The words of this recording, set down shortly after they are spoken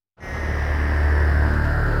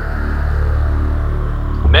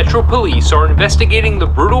Central Police are investigating the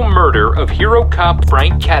brutal murder of hero cop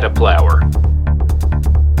Frank Caterplower.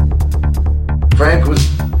 Frank was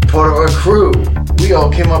part of our crew. We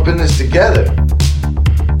all came up in this together.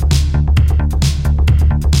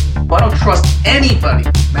 I don't trust anybody,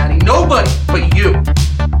 Matty. Nobody but you.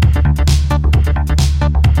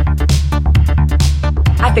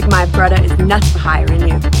 I think my brother is nuts for hiring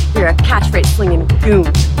you. You're a catchphrase slinging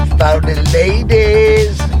goon. Found the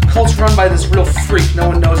ladies. Cult's run by this real freak. No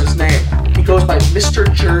one knows his name. He goes by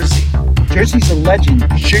Mr. Jersey. Jersey's a legend.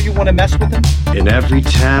 You sure you want to mess with him? In every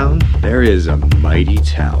town, there is a mighty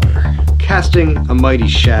tower, casting a mighty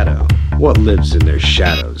shadow. What lives in their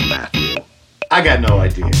shadows, Matthew? I got no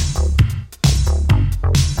idea.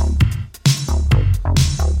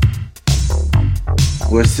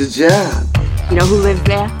 What's the job? You know who lives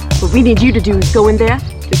there? What we need you to do is go in there,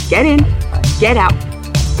 just get in, get out.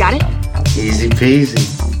 Got it? Easy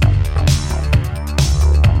peasy.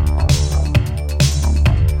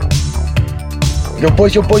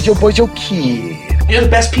 Your kid. You're the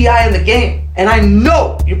best PI in the game, and I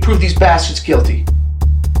know you prove these bastards guilty.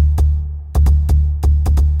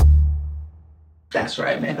 That's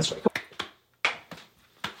right, man. That's right.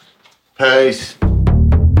 Peace.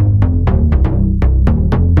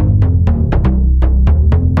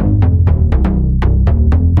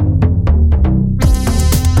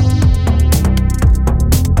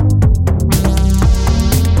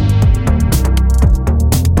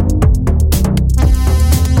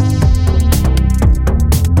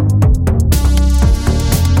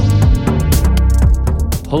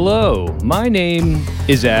 Hello, my name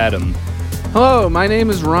is Adam. Hello, my name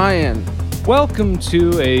is Ryan. Welcome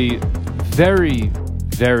to a very,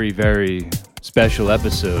 very, very special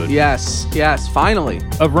episode Yes, finally.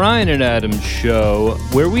 of Ryan and Adam's show,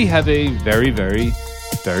 where we have a very, very,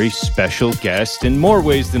 very special guest in more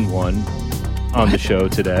ways than one on the show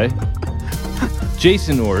today.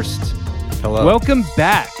 Jason Orst. Hello. Welcome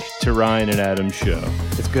back to Ryan and Adam's show.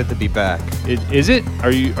 It's good to be back. Is it? Are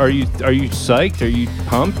you psyched? Are you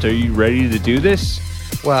pumped? Are you ready to do this?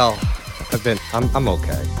 Well, I'm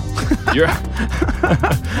okay. You're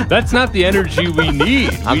That's not the energy we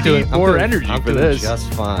need. We need more energy for this.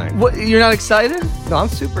 Just fine. What? You're not excited? No, I'm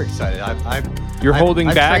super excited. You're holding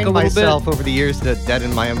back a little bit? I've trained myself over the years to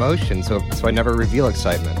deaden my emotions, so I never reveal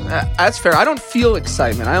excitement. That's fair. I don't feel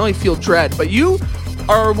excitement. I only feel dread. But you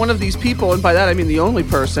are one of these people, and by that I mean the only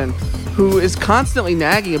person, who is constantly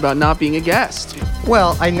nagging about not being a guest.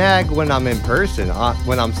 Well, I nag when I'm in person.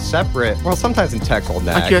 When I'm separate, well, sometimes in text I'll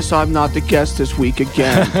nag. I guess I'm not the guest this week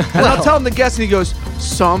again. And I'll tell him the guest, and he goes,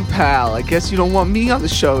 "Some pal, I guess you don't want me on the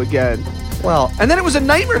show again." Well, and then it was a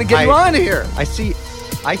nightmare to get you on here. I see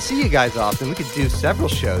you guys often. We could do several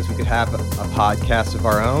shows. We could have a podcast of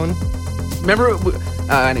our own. Remember?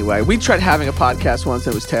 Anyway, we tried having a podcast once.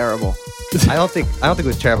 It was terrible. I don't think it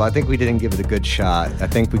was terrible. I think we didn't give it a good shot. I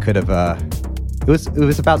think we could have. It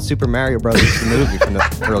was about Super Mario Brothers, the movie from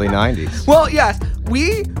the early 90s. Well, yes,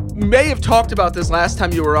 we may have talked about this last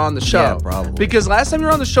time you were on the show. Yeah, probably. Because last time you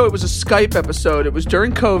were on the show, it was a Skype episode. It was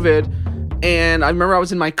during COVID, and I remember I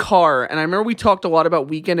was in my car, and I remember we talked a lot about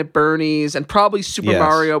Weekend at Bernie's and probably Super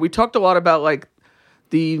Mario. We talked a lot about like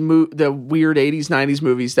the weird 80s, 90s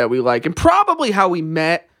movies that we like, and probably how we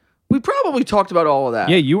met. We probably talked about all of that.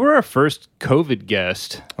 Yeah, you were our first COVID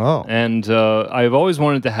guest. Oh. And I've always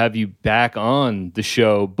wanted to have you back on the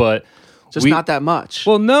show, but... Just not that much.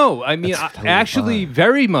 Well, no. I mean, Totally actually, fine.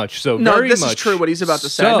 very much so. No, very this much is true what he's about to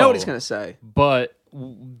say. I know what he's going to say. But...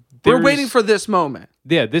 We're waiting for this moment.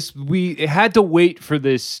 Yeah, we had to wait for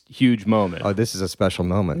this huge moment. Oh, this is a special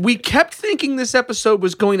moment. We kept thinking this episode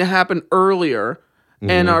was going to happen earlier,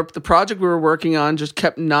 and the project we were working on just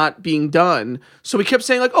kept not being done. So we kept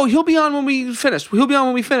saying like, "Oh, he'll be on when we finish. He'll be on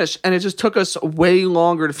when we finish," and it just took us way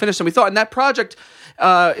longer to finish than we thought. And that project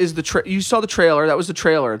is you saw the trailer. That was the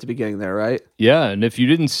trailer at the beginning there, right? Yeah, and if you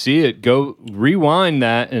didn't see it, go rewind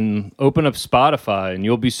that and open up Spotify, and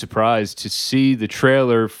you'll be surprised to see the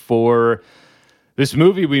trailer for this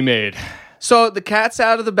movie we made. So the cat's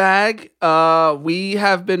out of the bag. We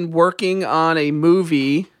have been working on a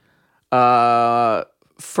movie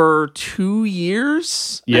for 2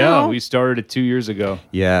 years. Yeah, now? we started it 2 years ago.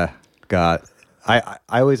 Yeah, God. I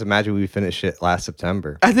always imagine we finished it last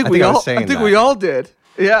September. I think we all did.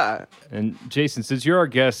 Yeah. And Jason, since you're our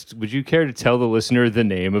guest, would you care to tell the listener the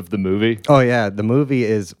name of the movie? Oh yeah, the movie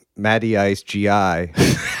is Matty Ice GI.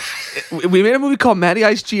 We made a movie called Matty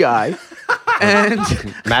Ice GI. And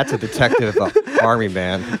Matt's a detective army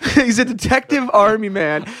man. He's a detective army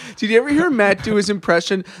man. Did you ever hear Matt do his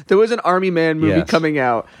impression? There was an army man movie coming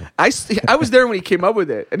out. I was there when he came up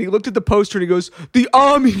with it, and he looked at the poster and he goes, "The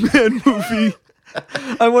Army Man movie."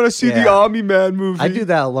 I want to see the Yeah. Army Man movie. I do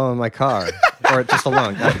that alone in my car, or just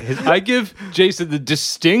alone. I give Jason the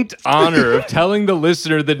distinct honor of telling the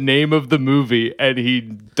listener the name of the movie, and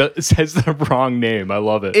he says the wrong name. I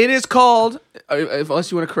love it. It is called,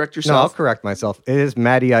 unless you want to correct No, I'll yourself. correct myself. It is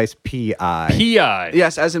Matty Ice P.I. P.I.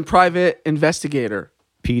 Yes, as in private investigator.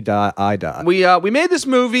 P.I. We made this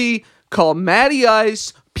movie called Matty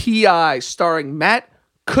Ice P.I. starring Matt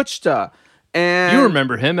Kuchta. And You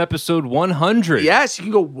remember him, episode 100. Yes, you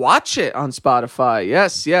can go watch it on Spotify.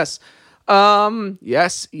 Yes. Yes.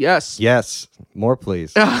 More,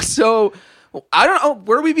 please. So I don't know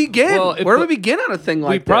where do we begin. Well, where do we begin on a thing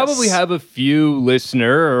like We this? probably have a few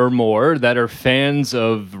listener or more that are fans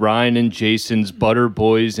of Ryan and Jason's Butter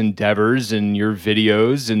Boys endeavors and your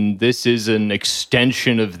videos, and this is an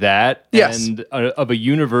extension of that. Yes. And of a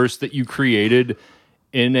universe that you created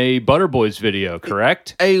in a Butter Boys video,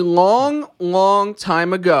 correct? A long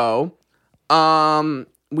time ago,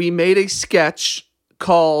 we made a sketch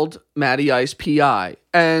called Matty Ice P.I.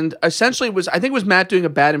 And essentially I think it was Matt doing a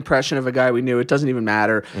bad impression of a guy we knew. It doesn't even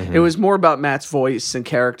matter. It was more about Matt's voice and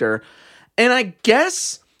character. And I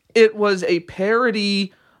guess it was a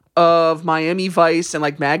parody of Miami Vice and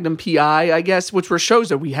like Magnum P.I., I guess, which were shows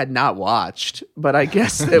that we had not watched. But I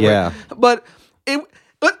guess it Yeah.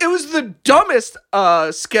 it was the dumbest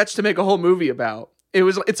sketch to make a whole movie about.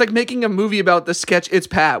 It's like making a movie about the sketch It's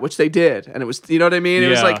Pat, which they did. And it was, you know what I mean? It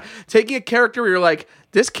was Yeah. like taking a character where you're like,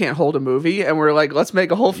 this can't hold a movie. And we're like, let's make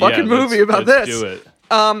a whole fucking movie about let's this. do it.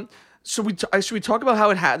 Should we talk about how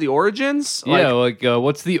it had the origins?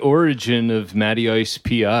 What's the origin of Matty Ice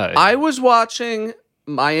P.I.? I was watching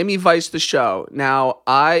Miami Vice, the show. Now,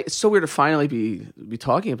 it's so weird to finally be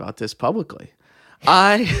talking about this publicly.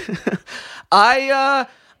 I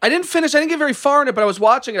didn't finish. I didn't get very far in it, but I was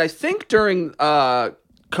watching it. I think during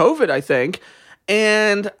COVID. I think,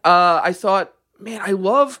 and I thought, man, I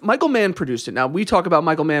love Michael Mann produced it. Now we talk about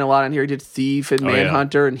Michael Mann a lot on here. He did Thief and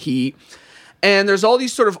Manhunter and Heat, and there's all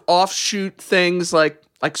these sort of offshoot things like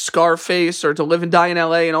Scarface or To Live and Die in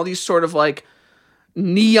L.A. and all these sort of like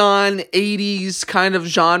neon 80s kind of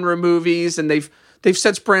genre movies, and they've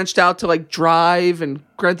since branched out to like Drive and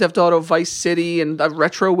Grand Theft Auto Vice City and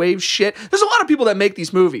retro wave shit. There's a lot of people that make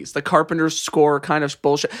these movies. The Carpenter's score kind of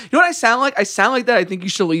bullshit. You know what I sound like? I sound like that I Think You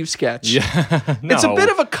Should Leave sketch. Yeah. No. It's a bit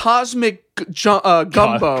of a cosmic gumbo.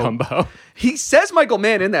 Gumbo. He says, Michael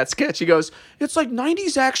Mann, in that sketch, he goes, it's like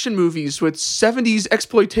 90s action movies with 70s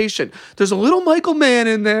exploitation. There's a little Michael Mann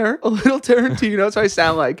in there, a little Tarantino. That's what I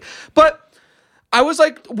sound like. But I was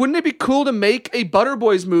like, wouldn't it be cool to make a Butter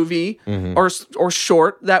Boys movie or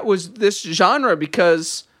short that was this genre?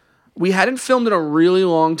 Because we hadn't filmed in a really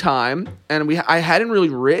long time, and I hadn't really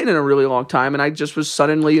written in a really long time, and I just was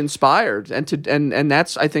suddenly inspired. And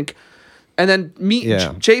that's, I think, and then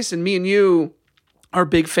Jason, me and you are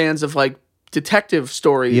big fans of like detective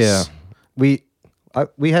stories. Yeah. We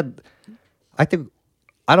had, I think,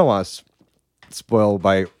 I don't want to spoil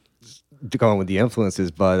by going with the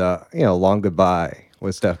influences, but Long Goodbye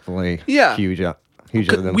was definitely huge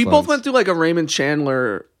influence. We both went through like a Raymond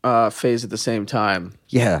Chandler phase at the same time.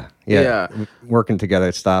 Yeah. Working together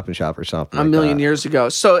at Stop and Shop or something. A million years ago.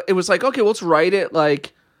 So it was like, okay, let's write it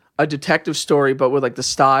like a detective story, but with like the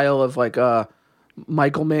style of like a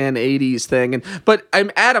Michael Mann 80s thing. But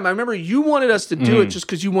I'm Adam, I remember you wanted us to do it just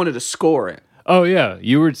because you wanted to score it. Oh, yeah.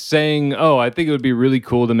 You were saying, I think it would be really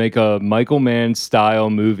cool to make a Michael Mann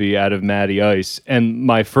style movie out of Matty Ice. And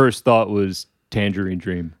my first thought was Tangerine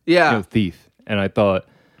Dream. Yeah. Thief. And I thought,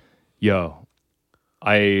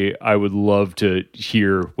 I would love to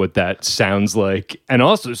hear what that sounds like and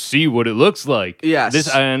also see what it looks like. Yes.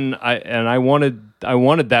 I wanted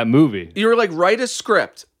that movie. You were like, write a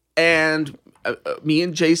script. And me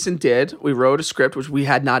and Jason did. We wrote a script, which we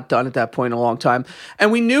had not done at that point in a long time.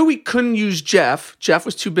 And we knew we couldn't use Jeff. Jeff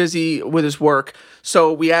was too busy with his work.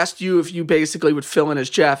 So we asked you if you basically would fill in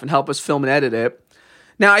as Jeff and help us film and edit it.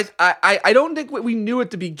 Now, I don't think we knew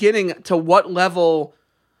at the beginning to what level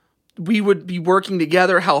we would be working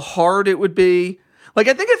together, how hard it would be. Like,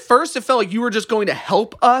 I think at first it felt like you were just going to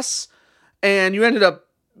help us, and you ended up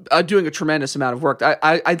doing a tremendous amount of work.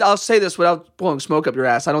 I'll say this without blowing smoke up your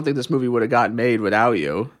ass. I don't think this movie would have gotten made without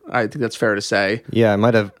you. I think that's fair to say. Yeah, it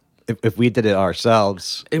might have. If we did it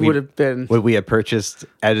ourselves, would have been. Would we have purchased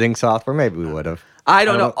editing software? Maybe we would have. I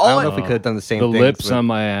don't know. I don't know if we could have done the same thing. The lips on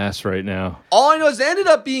my ass right now. All I know is it ended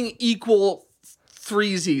up being equal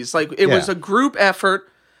threesies. Like, it was a group effort,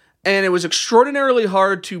 and it was extraordinarily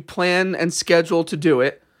hard to plan and schedule to do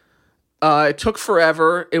it. It took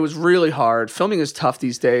forever. It was really hard. Filming is tough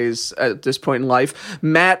these days at this point in life.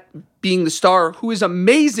 Matt being the star, who is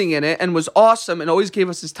amazing in it and was awesome and always gave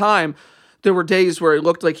us his time. there were days where it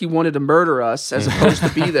looked like he wanted to murder us as opposed to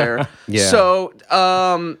be there. Yeah. So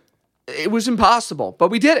it was impossible, but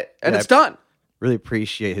we did it, and it's done. Really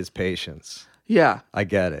appreciate his patience. Yeah. I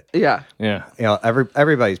get it. Yeah. Yeah. You know,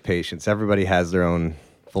 everybody's patience. Everybody has their own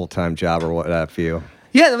full-time job or what have you.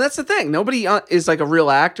 Yeah, and that's the thing. Nobody is like a real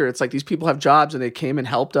actor. It's like these people have jobs and they came and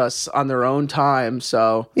helped us on their own time.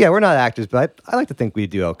 So Yeah, we're not actors, but I like to think we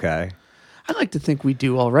do okay. I like to think we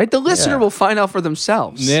do all right. The listener will find out for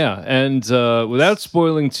themselves. Yeah, and without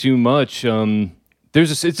spoiling too much,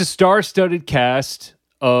 it's a star-studded cast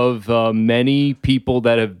of many people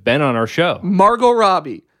that have been on our show. Margot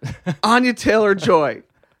Robbie, Anya Taylor-Joy,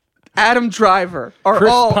 Adam Driver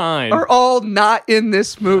Chris Pine. are all not in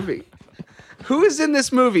this movie. Who is in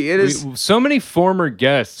this movie? It is So many former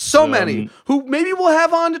guests. so many who maybe we'll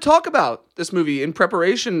have on to talk about this movie in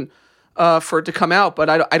preparation for it to come out. But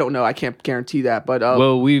I don't know. I can't guarantee that. But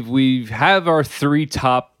Well, we have our 3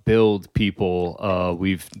 top billed people.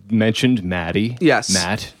 We've mentioned Matty. Yes.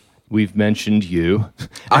 Matt. We've mentioned you.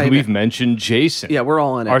 And we've mentioned Jason. yeah, we're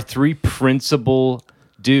all in it. Our 3 principal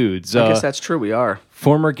dudes. I guess that's true. We are.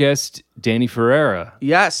 Former guest Danny Ferreira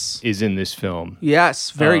Yes. is in this film. Yes.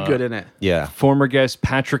 Very good in it. Yeah. Former guest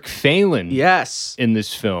Patrick Phelan Yes. in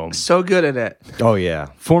this film. So good in it. Oh, yeah.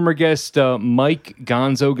 Former guest Mike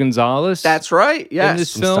Gonzo Gonzalez. That's right. Yes. in this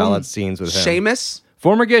Some film. solid scenes with him. Seamus.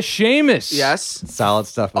 Former guest Seamus. Yes. Solid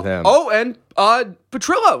stuff with him. Oh, and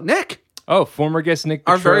Petrillo, Nick. Oh, former guest Nick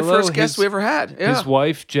Our very Petrillo, first guest we ever had. Yeah. His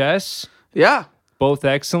wife Jess. Yeah. Both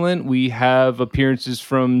excellent. We have appearances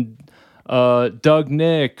from Doug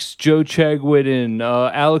Nix, Joe Chegwidden,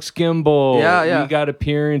 Alex Gimbel. Yeah, yeah. We got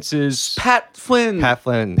appearances. Pat Flynn. Pat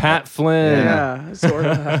Flynn. Pat Flynn. Yeah, sort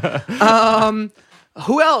of.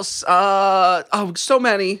 Who else? So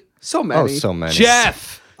many. So many. Oh, so many.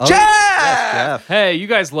 Jeff. Oh, Jeff! yes, Jeff. Hey, you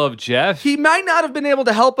guys love Jeff. He might not have been able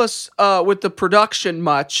to help us with the production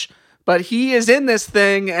much, but he is in this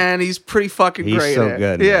thing and he's pretty fucking He's great. so at it.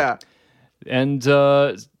 good. Yeah. And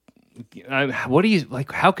what do you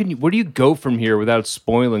like? Where do you go from here without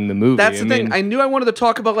spoiling the movie? That's the thing. mean, I knew I wanted to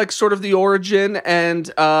talk about like sort of the origin,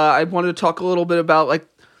 and I wanted to talk a little bit about like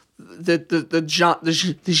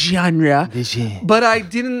the genre. But I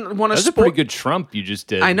didn't want to. That's a pretty good Trump you just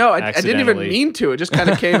did. I know. I didn't even accidentally. mean to. It just kind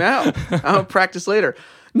of came out. I'll practice later.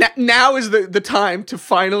 Now is the time to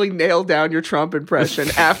finally nail down your Trump impression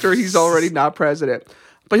after he's already not president,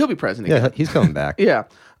 but he'll be president. Yeah, again. he's coming back. Yeah.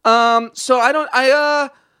 So I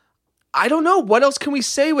don't know. What else can we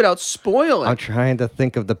say without spoiling? I'm trying to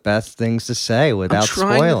think of the best things to say without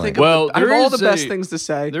spoiling. think Well, of there all is the best a- things to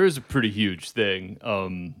say. There is a pretty huge thing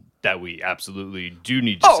that we absolutely do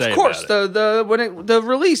need to say. Of course, about it. the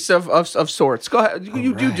release of sorts. Go ahead.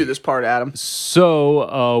 You do this part, Adam.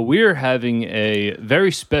 So we're having a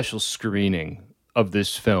very special screening of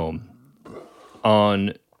this film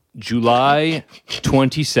on July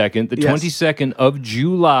 22nd, the Yes. 22nd of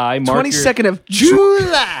July. 22nd of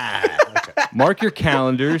July. Mark your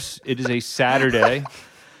calendars. It is a Saturday,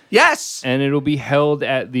 Yes. and it'll be held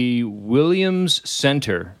at the Williams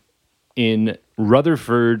Center in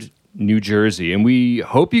Rutherford, New Jersey, and we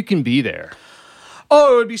hope you can be there.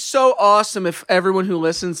 Oh, it would be so awesome if everyone who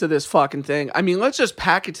listens to this fucking thing. I mean, let's just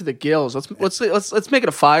pack it to the gills. Let's make it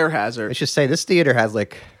a fire hazard. I should say this theater has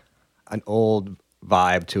like an old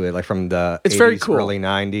vibe to it, like from the It's 80s, very cool. early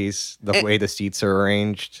 90s, the way the seats are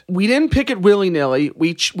arranged. We didn't pick it willy-nilly.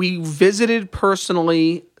 We visited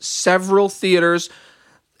personally several theaters.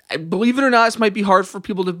 Believe it or not, this might be hard for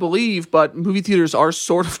people to believe, but movie theaters are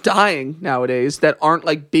sort of dying nowadays that aren't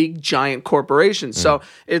like big, giant corporations. So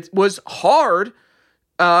it was hard,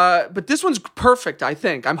 but this one's perfect, I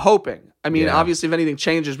think. I'm hoping. I mean, Yeah. obviously, if anything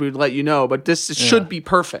changes, we'd let you know, but this should be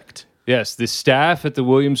perfect. Yes, the staff at the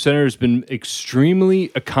Williams Center has been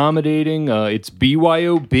extremely accommodating. It's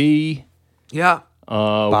BYOB. Yeah.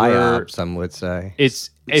 Biop, some would say. It's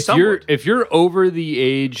if Some you're would. if you're over the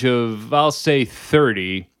age of, I'll say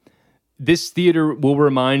 30, this theater will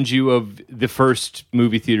remind you of the first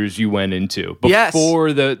movie theaters you went into Yes.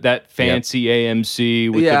 before that fancy AMC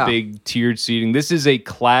with Yeah. the big tiered seating. This is a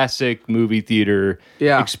classic movie theater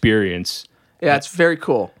Yeah. experience, Yeah, it's very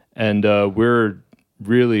cool. and we're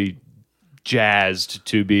really jazzed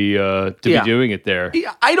to be Yeah. doing it there.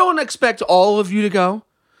 Yeah, I don't expect all of you to go.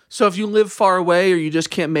 So if you live far away or you just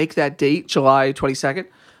can't make that date, July 22nd,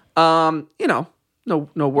 no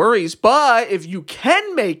worries. But if you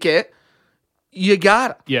can make it, you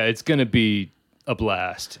gotta. Yeah, it's gonna be a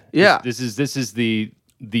blast. Yeah. This is the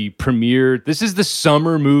premiere. This is the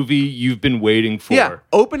summer movie you've been waiting for. Yeah,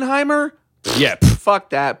 Oppenheimer, Yeah. fuck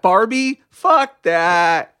that. Barbie, fuck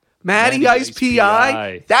that. Matty Matty Ice Ice P.I.,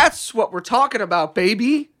 P.I.. that's what we're talking about,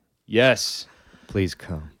 baby. Yes. Please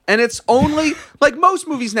come. And it's only like most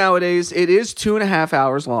movies nowadays, it is 2.5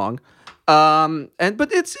 hours long. But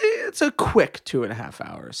it's a quick 2.5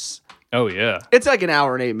 hours. Oh, yeah. It's like an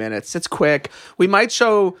hour and 8 minutes. It's quick. We might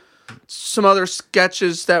show some other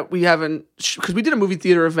sketches that we haven't, because we did a movie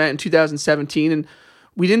theater event in 2017 and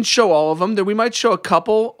we didn't show all of them. Then we might show a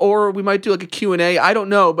couple, or we might do like a Q&A. I don't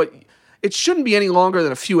know, but it shouldn't be any longer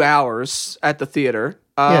than a few hours at the theater.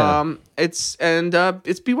 It's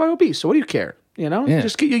BYOB, so what do you care? You know,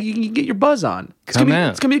 just you can get your buzz on. It's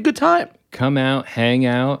gonna be a good time. Come out, hang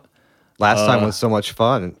out. Last time was so much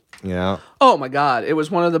fun. You know. Oh my God! It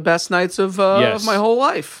was one of the best nights of my whole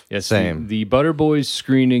life. Yes, same. The Butter Boys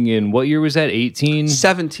screening in what year was that? 18?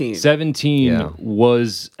 17. 17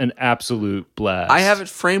 was an absolute blast. I have it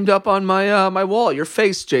framed up on my my wall. Your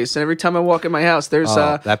face, Jason. Every time I walk in my house, there's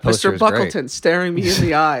that poster Mr. is Buckleton great. staring me in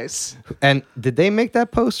the eyes. And did they make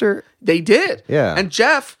that poster? They did. Yeah. And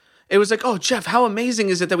Jeff, it was like, oh, Jeff, how amazing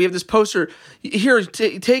is it that we have this poster? Here,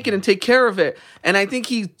 take it and take care of it. And I think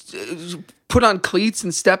he put on cleats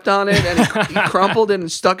and stepped on it, and he crumpled it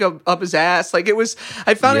and stuck up his ass. Like it was,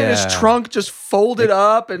 I found it in his trunk, just folded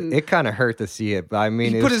up, and it kind of hurt to see it. But I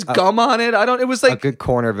mean, he put his gum on it. It was like a good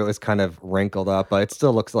corner of it was kind of wrinkled up, but it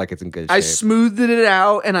still looks like it's in good shape. I smoothed it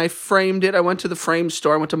out and I framed it. I went to the frame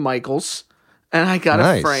store. I went to Michael's, and I got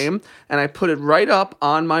a frame, and I put it right up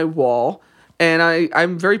on my wall. And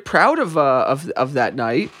I'm very proud of that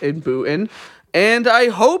night in Boonton. And I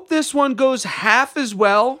hope this one goes half as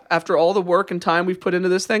well after all the work and time we've put into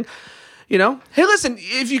this thing. You know, hey, listen,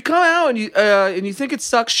 if you come out and you think it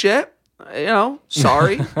sucks shit, you know,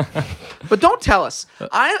 sorry, but don't tell us.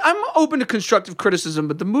 I'm open to constructive criticism,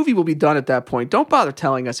 but the movie will be done at that point. Don't bother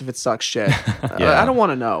telling us if it sucks shit. I don't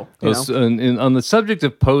want to know. On the subject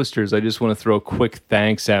of posters, I just want to throw a quick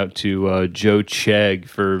thanks out to Joe Chegg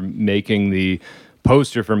for making the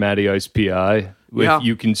poster for Matty Ice PI.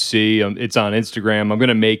 You can see it's on Instagram. I'm going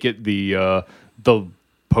to make it the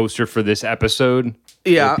poster for this episode.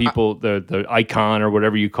 Yeah, the icon or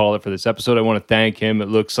whatever you call it for this episode. I want to thank him. It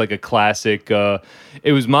looks like a classic.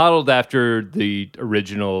 It was modeled after the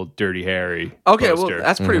original Dirty Harry. Okay, poster. Well,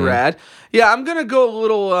 that's pretty rad. Yeah, I'm gonna go a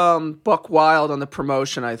little buck wild on the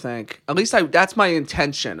promotion. I think at least that's my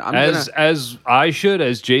intention. As I should,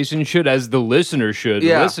 as Jason should, as the listener should.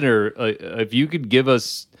 Yeah. The listener, if you could give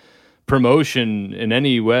us promotion in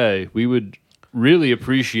any way, we would really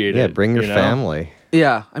appreciate it. Yeah, bring your family.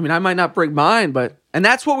 Yeah, I mean, I might not bring mine, and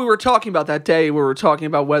that's what we were talking about that day. We were talking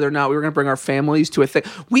about whether or not we were going to bring our families to a thing.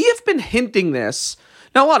 We have been hinting this.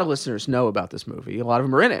 Now, a lot of listeners know about this movie. A lot of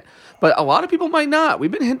them are in it, but a lot of people might not. We've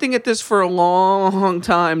been hinting at this for a long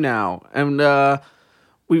time now, and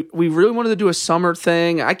we really wanted to do a summer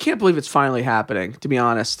thing. I can't believe it's finally happening, to be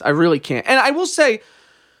honest. I really can't. And I will say,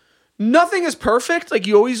 nothing is perfect. Like,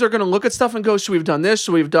 you always are going to look at stuff and go, should we have done this?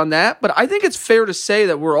 Should we have done that? But I think it's fair to say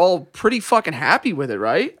that we're all pretty fucking happy with it,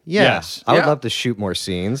 right? Yes. I would love to shoot more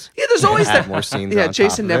scenes. Yeah, there's always that. More scenes. Yeah,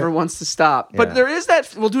 Jason never wants to stop. But there is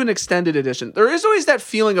that. We'll do an extended edition. There is always that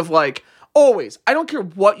feeling of like, always. I don't care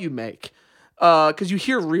what you make, because you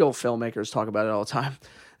hear real filmmakers talk about it all the time.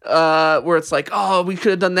 Where it's like, oh, we could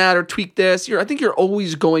have done that or tweaked this. I think you're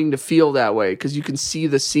always going to feel that way because you can see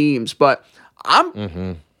the seams. But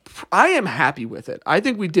I am happy with it. I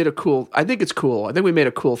think we did I think it's cool. I think we made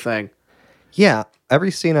a cool thing. Yeah.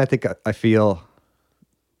 Every scene I think I feel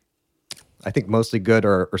mostly good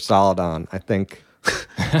or solid on. I think.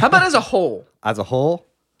 How about as a whole? As a whole,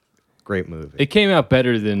 great movie. It came out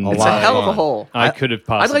better than it's a hell of a hole. I could have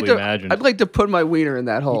possibly imagined. I'd like to put my wiener in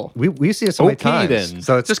that hole. We see it so many times. Then.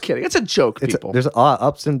 So it's just kidding. It's a joke, people. There's a lot of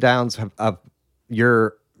ups and downs of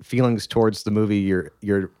your feelings towards the movie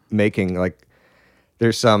you're making. Like,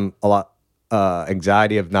 there's a lot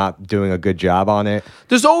anxiety of not doing a good job on it.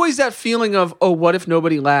 There's always that feeling of, oh, what if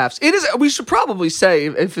nobody laughs? It is. We should probably say,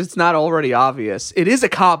 if it's not already obvious, it is a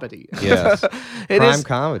comedy. Yes, prime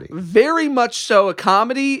comedy. Very much so. A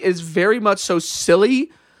comedy is very much so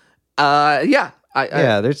silly.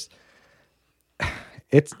 There's.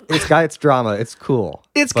 It's got its drama. It's cool.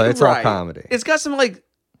 It's all comedy. It's got some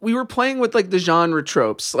we were playing with the genre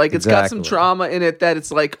tropes. It's got some drama in it that it's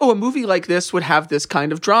like, oh, a movie like this would have this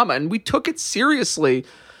kind of drama, and we took it seriously.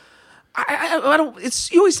 I don't.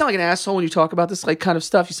 You always sound like an asshole when you talk about this kind of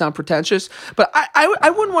stuff. You sound pretentious, but I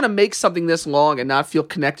wouldn't want to make something this long and not feel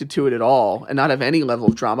connected to it at all, and not have any level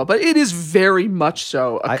of drama. But it is very much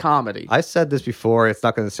so a comedy. I said this before. It's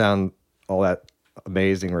not going to sound all that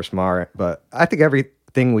amazing or smart, but I think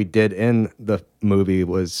everything we did in the movie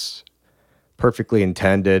was perfectly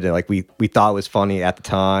intended, and we thought it was funny at the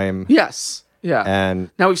time. Yes. Yeah.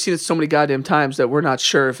 And now we've seen it so many goddamn times that we're not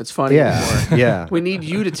sure if it's funny anymore. Yeah. We need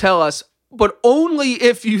you to tell us, but only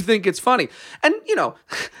if you think it's funny. And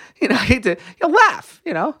I hate to laugh.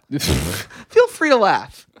 Feel free to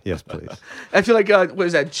laugh. Yes, please. I feel like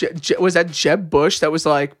was that Jeb Bush that was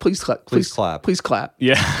like, please clap, please clap, please clap.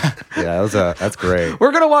 Yeah, yeah, that's great.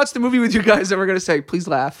 We're gonna watch the movie with you guys, and we're gonna say, please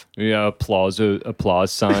laugh. Yeah, applause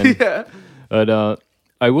sign. Yeah, but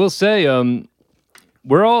I will say,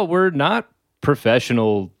 we're not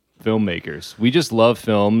professional filmmakers. We just love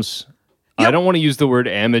films. Yep. I don't want to use the word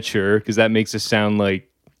amateur because that makes us sound like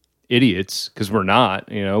idiots. Because we're not.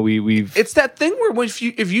 We've. It's that thing where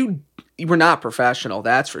if you we're not professional,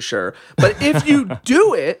 that's for sure. But if you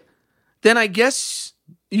do it, then I guess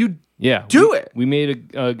you do it. We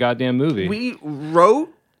made a goddamn movie. We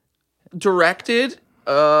wrote, directed,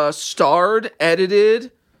 starred,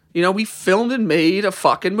 edited. We filmed and made a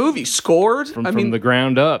fucking movie. Scored. From the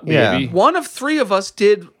ground up, baby. Yeah. One of three of us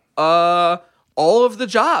did all of the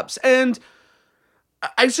jobs. And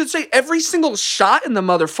I should say every single shot in the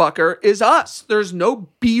motherfucker is us. There's no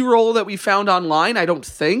B-roll that we found online, I don't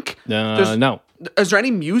think. No. Is there any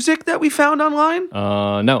music that we found online?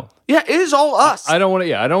 No. Yeah, it is all us. I don't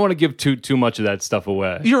want to give too much of that stuff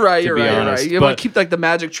away. You're right. You want to keep like the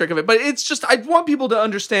magic trick of it. But it's just, I want people to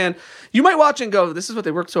understand. You might watch and go, this is what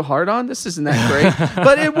they worked so hard on? This isn't that great.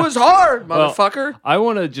 But it was hard, motherfucker. Well, I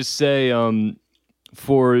want to just say,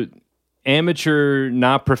 for amateur,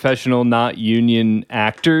 not professional, not union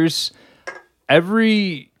actors,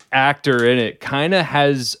 every actor in it kind of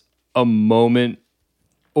has a moment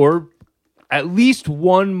or at least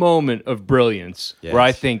one moment of brilliance where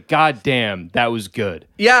I think, God damn, that was good.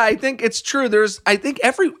 Yeah, I think it's true. I think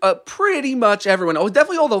pretty much everyone,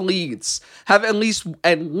 definitely all the leads have at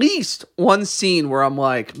least one scene where I'm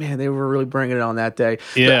like, man, they were really bringing it on that day.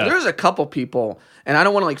 Yeah. There's a couple people, and I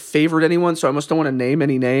don't want to favorite anyone, so I almost don't want to name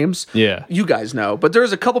any names. Yeah. You guys know. But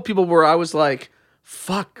there's a couple people where I was like,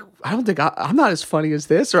 fuck, I don't think I'm not as funny as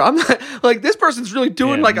this, or I'm not like, this person's really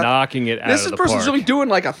doing knocking it out of the park. This person's really doing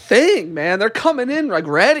like a thing, man. They're coming in like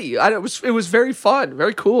ready. It was very fun,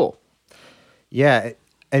 very cool. Yeah,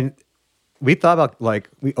 and we thought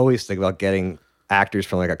about we always think about getting actors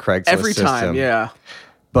from like a Craigslist every system. time, yeah.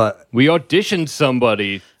 But we auditioned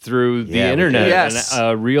somebody through the internet, and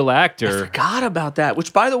a real actor. I forgot about that.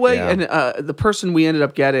 Which, by the way, and the person we ended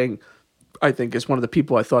up getting, I think, is one of the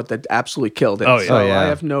people I thought that absolutely killed it. Oh, yeah. So I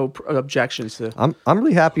have no objections to. I'm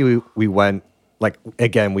really happy we went.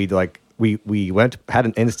 We went, had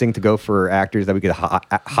an instinct to go for actors that we could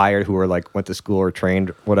hire who were went to school or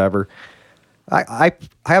trained, whatever. I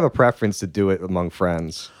have a preference to do it among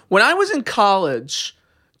friends. When I was in college,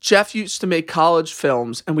 Jeff used to make college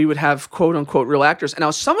films, and we would have quote unquote real actors. And now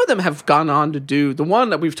some of them have gone on to do the one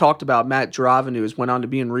that we've talked about, Matt Dravenues, went on to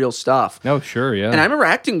be in real stuff. Oh, sure, yeah. And I remember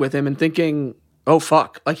acting with him and thinking, oh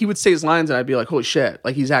fuck, he would say his lines, and I'd be like, holy shit,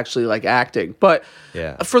 he's actually acting. But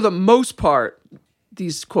for the most part,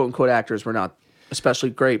 these quote unquote actors were not especially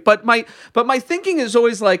great. But my thinking is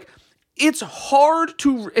always it's hard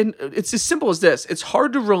to, and it's as simple as this. It's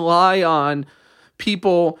hard to rely on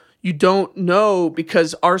people you don't know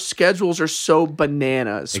because our schedules are so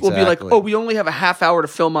bananas. Exactly. We'll be like, oh, we only have a half hour to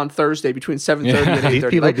film on Thursday between 7:30 and 8:30. These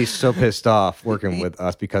people would be so pissed off working with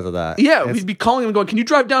us because of that. Yeah, we'd be calling them and going, can you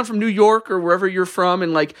drive down from New York or wherever you're from?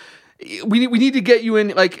 And we need to get you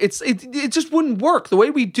in. It just wouldn't work. The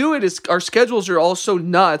way we do it is our schedules are all so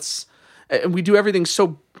nuts, and we do everything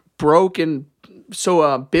so broke and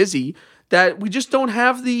so busy that we just don't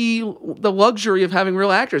have the luxury of having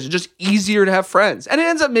real actors. It's just easier to have friends. And it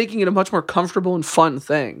ends up making it a much more comfortable and fun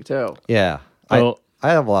thing, too. Yeah. I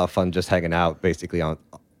have a lot of fun just hanging out, basically, on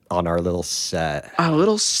our little set. Our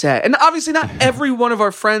little set. And obviously not every one of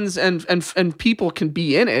our friends and people can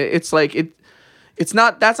be in it. It's it's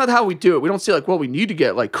not, that's not how we do it. We don't say we need to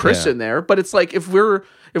get Chris in there. But it's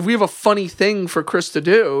if we have a funny thing for Chris to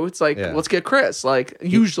do, it's let's get Chris.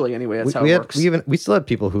 Usually anyway, that's how it works. We still have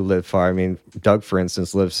people who live far. I mean, Doug, for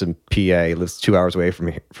instance, lives in PA, lives 2 hours away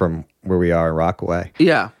from where we are in Rockaway.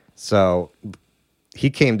 Yeah. So he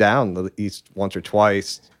came down at least once or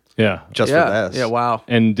twice. Yeah. Just for this. Yeah, wow.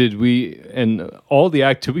 And did all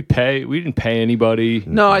the did we pay? We didn't pay anybody.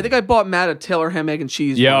 No, I think I bought Matt a Taylor ham, egg, and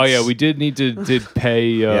cheese. Yeah, once. we did need to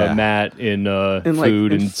pay Matt in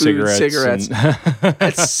food and cigarettes.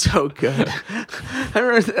 That's so good. I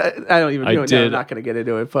don't even know it now. I'm not going to get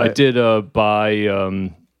into it. But I did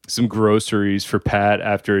buy some groceries for Pat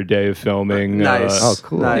after a day of filming. Nice. Oh,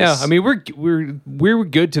 cool. Nice. Yeah, I mean we were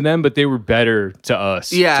good to them, but they were better to us.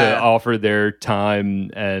 To offer their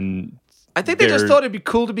time and I think they just thought it'd be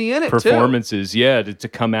cool to be in it. Performances, too. To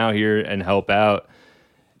come out here and help out.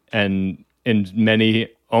 And in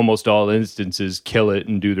almost all instances, kill it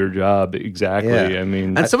and do their job exactly. Yeah. I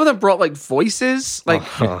mean, and some of them brought like voices, like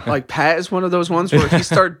like Pat is one of those ones where he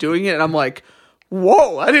started doing it, and I'm like,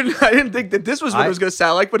 whoa! I didn't think that this was what it was going to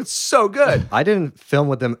sound like, but it's so good. I didn't film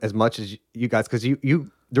with them as much as you guys because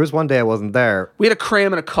you there was one day I wasn't there. We had to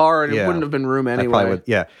cram in a car, and it wouldn't have been room anyway.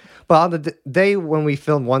 Yeah, but on the day when we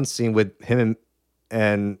filmed one scene with him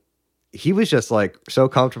and he was just like so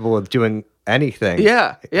comfortable with doing anything.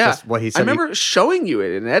 Yeah. Just what he said. I remember showing you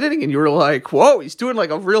it in editing, and you were like, "Whoa, he's doing like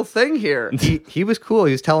a real thing here." He was cool.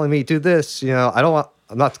 He was telling me, "Do this." I'm not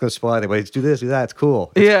going to spoil it, but do this, do that. It's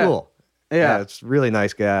cool. It's cool. Yeah, it's a really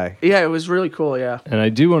nice guy. Yeah, it was really cool. Yeah, and I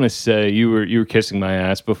do want to say you were kissing my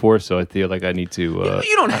ass before, so I feel like I need to.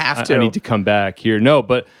 You don't have to. I need to come back here. No,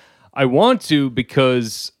 but I want to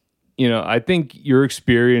because. I think your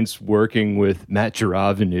experience working with Matt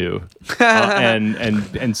Giravanu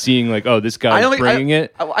and seeing like, oh, this guy's bringing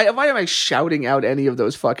it. Why am I shouting out any of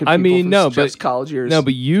those fucking people from college years? No,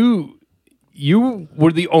 but you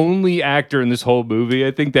were the only actor in this whole movie, I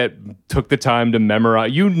think, that took the time to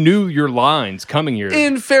memorize. You knew your lines coming here.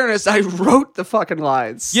 In fairness, I wrote the fucking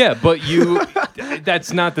lines. Yeah, but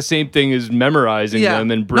that's not the same thing as memorizing them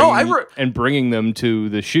and bringing them to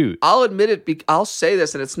the shoot. I'll admit it. I'll say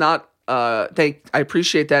this, and it's not. I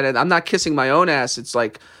appreciate that, and I'm not kissing my own ass. It's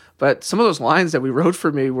like, but some of those lines that we wrote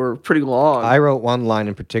for me were pretty long. I wrote one line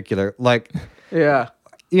in particular, like, yeah.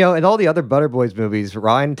 In all the other Butter Boys movies,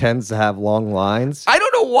 Ryan tends to have long lines. I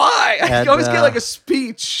don't know why. I always get like a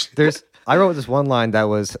speech. I wrote this one line that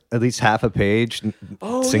was at least half a page,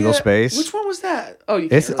 single space. Which one was that? Oh, I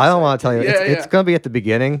don't want to tell you. It's going to be at the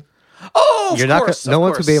beginning. Oh, no one's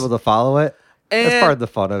going to be able to follow it. And that's part of the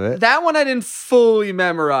fun of it. That one I didn't fully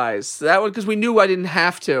memorize. That one because we knew I didn't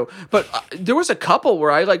have to. But there was a couple where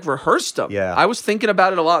I like rehearsed them. Yeah, I was thinking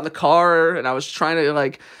about it a lot in the car, and I was trying to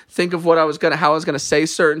like think of how I was gonna say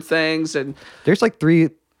certain things. And there's like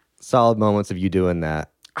 3 solid moments of you doing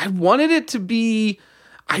that. I wanted it to be.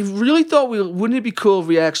 I really thought wouldn't it be cool if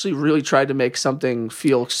we actually really tried to make something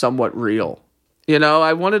feel somewhat real.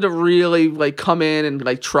 I wanted to really like come in and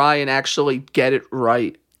like try and actually get it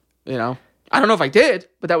right. I don't know if I did,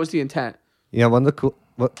 but that was the intent. One of the cool.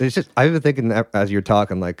 It's just I've been thinking as you're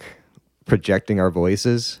talking, like projecting our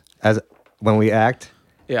voices as when we act.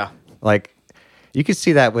 Yeah. Like you can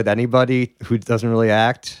see that with anybody who doesn't really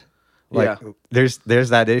act. Like there's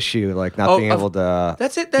that issue, like not being able to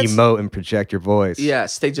emote and project your voice.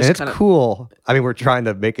 Yes, they just. And it's cool. I mean, we're trying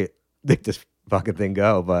to make this fucking thing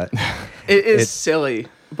go, but it's silly.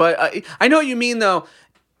 But I know what you mean, though.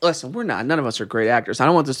 Listen, none of us are great actors. I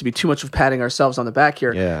don't want this to be too much of patting ourselves on the back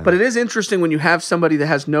here. Yeah. But it is interesting when you have somebody that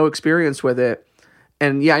has no experience with it.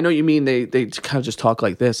 And yeah, I know what you mean. They kind of just talk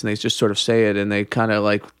like this and they just sort of say it and they kind of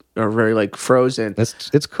like are very like frozen.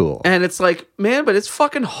 It's cool. And it's like, man, but it's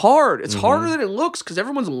fucking hard. It's harder than it looks because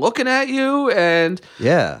everyone's looking at you and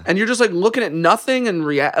you're just like looking at nothing and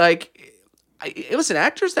react like. Listen,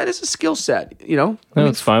 actors, that is a skill set, No,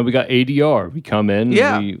 it's fine. We got ADR. We come in.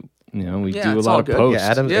 Yeah. We do a lot of post. Yeah,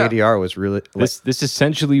 Adam's ADR was really... This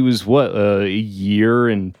essentially was, a year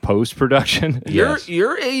in post-production? You're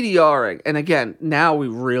ADRing, and again, now we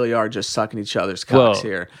really are just sucking each other's cocks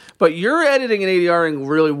here. But your editing and ADRing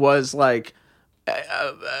really was like...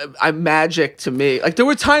 magic to me. Like there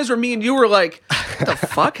were times where me and you were like, "What the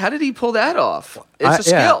fuck? How did he pull that off?" It's a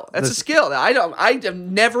skill. That's a skill that I have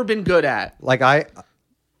never been good at. Like I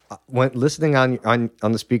went listening on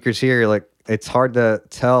the speakers here. Like it's hard to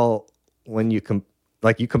tell when you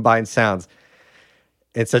combine sounds.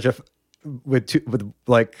 It's such a with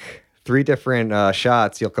like 3 different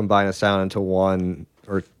shots. You'll combine a sound into one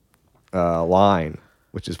or line.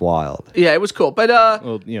 Which is wild. Yeah, it was cool. But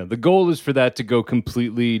the goal is for that to go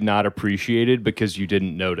completely not appreciated because you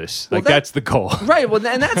didn't notice. That's the goal. Right. Well,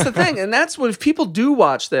 and that's the thing. And that's what if people do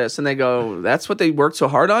watch this and they go, that's what they worked so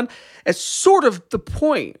hard on. It's sort of the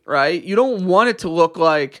point, right? You don't want it to look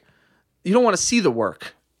like you don't want to see the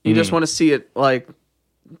work. You just want to see it like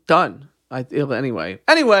done. Anyway,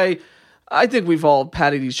 I think we've all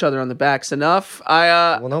patted each other on the backs enough.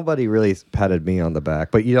 Well, nobody really patted me on the back,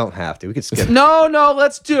 but you don't have to. We could skip. No,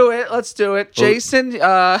 let's do it. Jason,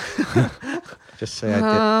 just say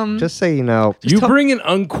I did. Just say you bring an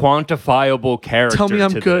unquantifiable character. Tell me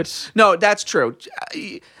I'm good. This. No, that's true.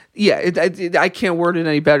 Yeah, I can't word it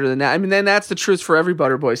any better than that. I mean, then that's the truth for every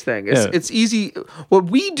Butter Boys thing. It's easy. What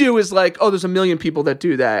we do is like, oh, there's a million people that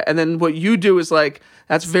do that, and then what you do is like,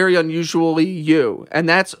 that's very unusually you, and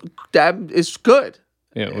that is good.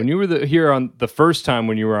 Yeah, when you were here on the first time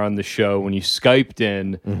when you were on the show, when you Skyped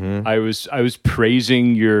in, I was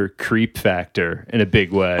praising your creep factor in a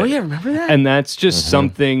big way. Oh yeah, remember that? And that's just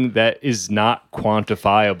something that is not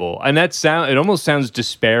quantifiable. And it almost sounds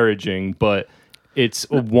disparaging, but it's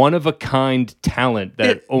a one of a kind talent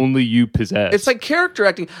that only you possess. It's like character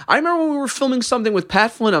acting. I remember when we were filming something with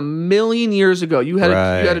Pat Flynn a million years ago. You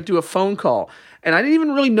had to do a phone call, and I didn't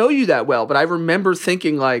even really know you that well, but I remember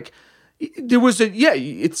thinking like. There was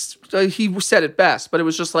he said it best, but it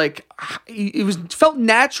was just like it felt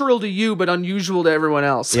natural to you, but unusual to everyone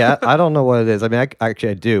else. Yeah, I don't know what it is. I mean, I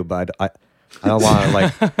do, but I don't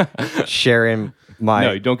want to like share in my.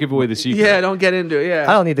 No, don't give away the secret. Yeah, don't get into it. Yeah,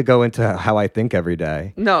 I don't need to go into how I think every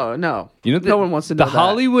day. No. You know, no one wants to know the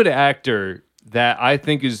Hollywood actor that I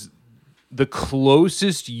think is the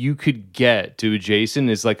closest you could get to Jason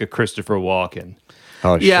is like a Christopher Walken.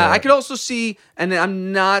 Oh, yeah, sure. I could also see, and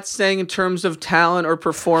I'm not saying in terms of talent or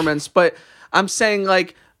performance, but I'm saying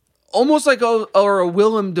like almost like a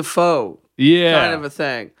Willem Dafoe kind of a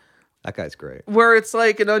thing. That guy's great. Where it's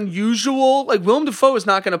like an unusual, like Willem Dafoe is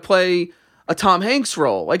not going to play a Tom Hanks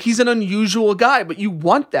role. Like he's an unusual guy, but you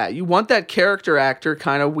want that. You want that character actor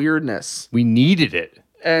kind of weirdness. We needed it.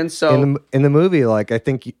 And so in the movie, like I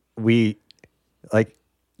think we like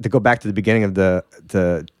to go back to the beginning of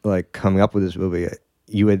the like coming up with this movie.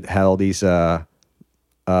 You had all these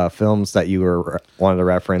films that you wanted to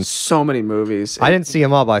reference. So many movies. I didn't see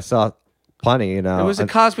them all, but I saw plenty. You know, it was a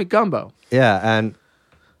cosmic gumbo. Yeah, and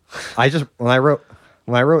I just when I wrote,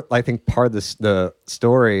 I think part of the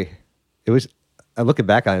story, it was. I looking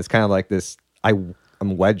back on it, it's kind of like this. I'm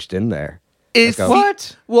wedged in there.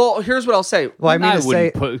 What? Well, here's what I'll say. Well, I mean,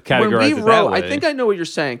 categorize it that way. I think I know what you're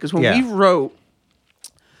saying because when we wrote.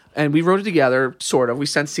 And we wrote it together, sort of. We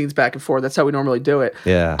sent scenes back and forth. That's how we normally do it.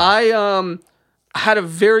 Yeah. I had a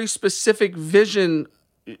very specific vision,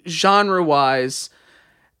 genre-wise,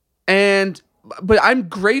 but I'm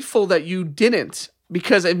grateful that you didn't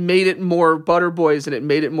because it made it more Butter Boys and it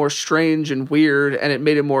made it more strange and weird and it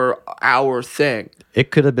made it more our thing.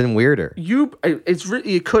 It could have been weirder.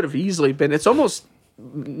 It could have easily been. It's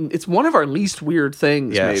one of our least weird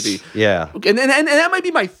things, maybe. Yeah. And that might be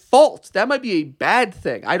my fault. That might be a bad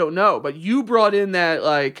thing. I don't know. But you brought in that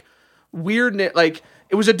like weirdness. Like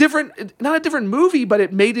it was not a different movie, but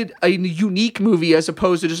it made it a unique movie as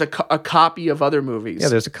opposed to just a copy of other movies. Yeah,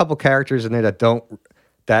 there's a couple characters in there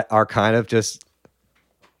that are kind of just.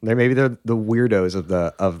 They're the weirdos of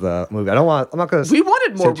the movie. I'm not going to. We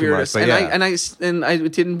wanted more weirdness, and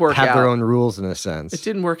it didn't work out. Have their own rules in a sense. It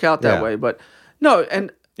didn't work out that way, but. No,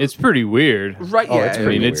 and it's pretty weird, right? Yeah,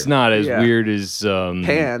 it's not as weird as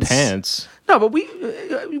Pants. No, but we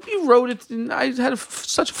wrote it, and I had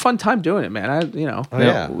such a fun time doing it, man.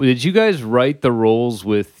 Did you guys write the roles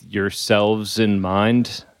with yourselves in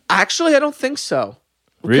mind? Actually, I don't think so.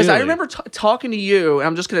 Because I remember talking to you, and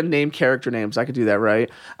I'm just going to name character names. I could do that, right?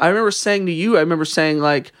 I remember saying to you,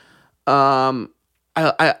 like,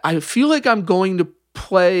 I feel like I'm going to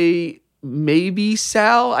play. Maybe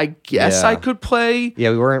Sal. I guess I could play.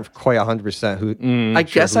 Yeah, we weren't quite 100% who. I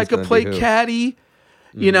guess I could play Caddy.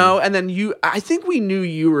 You know, and then I think we knew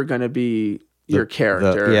you were going to be your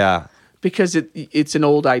character. Yeah. Because it's an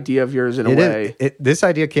old idea of yours in a way. This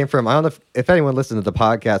idea came from, I don't know if anyone listened to the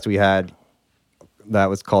podcast we had that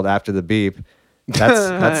was called After the Beep.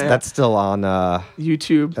 That's still on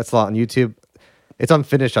YouTube. That's still on YouTube. It's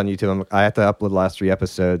unfinished on YouTube. I have to upload the last 3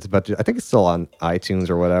 episodes, but I think it's still on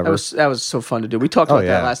iTunes or whatever. That was so fun to do. We talked about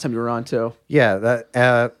that last time you were on too. Yeah,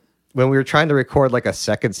 that when we were trying to record like a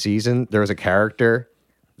second season, there was a character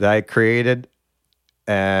that I created,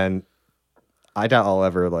 and I doubt I'll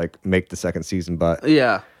ever like make the second season. But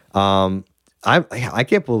yeah, I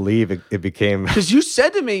can't believe it became because you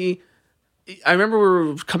said to me, I remember we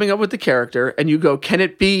were coming up with the character, and you go, "Can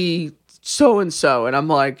it be?" So and so, and I'm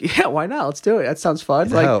like, yeah, why not? Let's do it. That sounds fun.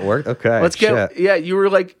 Is that how it worked? Okay, let's get. Yeah, you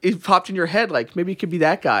were like, it popped in your head, like maybe it could be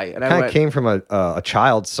that guy. And it kind of came from a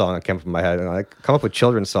child's song that came from my head, and I come up with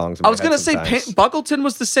children's songs. I was gonna say, Buckleton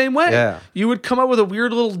was the same way. Yeah, you would come up with a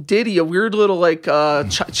weird little ditty, a weird little like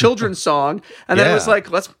children's song, and then it was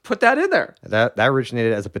like, let's put that in there. That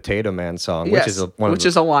originated as a Potato Man song, which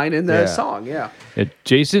is a line in the song. Yeah,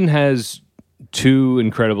 Jason has 2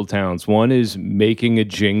 incredible talents. One is making a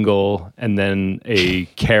jingle and then a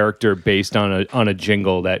character based on a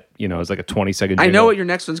jingle that, you know, is like a 20-second jingle. I know what your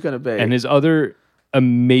next one's going to be. And his other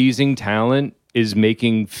amazing talent is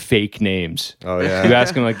making fake names. Oh, yeah. You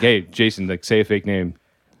ask him like, hey, Jason, like say a fake name.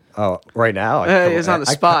 Oh, right now? He's on the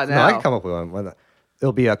spot now. No, I can come up with one.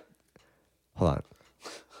 It'll be hold on.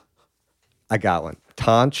 I got one.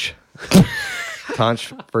 Tanch.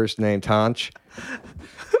 Tanch, first name Tanch.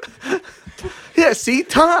 Yeah, see,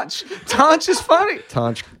 Tanch. Tanch is funny.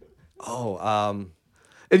 Tanch. Oh,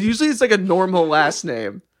 And usually it's like a normal last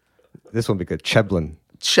name. this one would be good. Cheblin.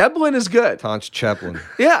 Cheblin is good. Tanch Cheblin.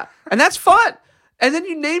 Yeah, and that's fun. And then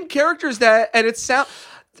you name characters that, and it sound.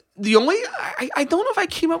 The only I don't know if I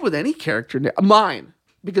came up with any character name. Mine,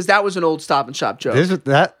 because that was an old Stop and Shop joke.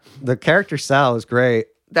 The character Sal is great.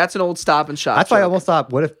 That's an old Stop and Shop. That's joke. why I almost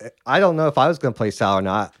thought, what if I don't know if I was going to play Sal or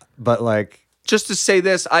not, but like. Just to say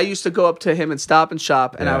this, I used to go up to him and Stop and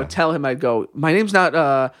Shop, and I would tell him, I'd go, my name's not,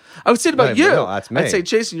 I would say it about you. No, that's me. I'd say,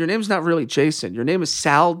 Jason, your name's not really Jason. Your name is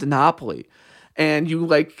Sal DiNapoli. And you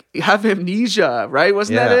like have amnesia, right?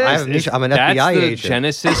 Wasn't that it? I have amnesia. I'm an That's FBI the agent.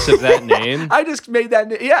 genesis of that name. I just made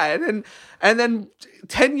that, yeah. And then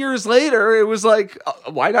 10 years later, it was like,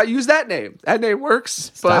 why not use that name? That name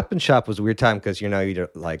works. Stop and Shop was a weird time because, you're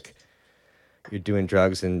doing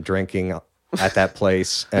drugs and drinking at that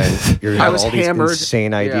place, and you're having all these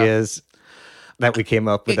insane ideas that we came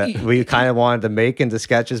up with that we kind of wanted to make into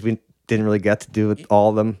sketches. We didn't really get to do with all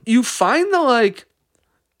of them. You find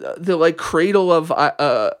the cradle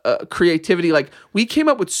of creativity. Like, we came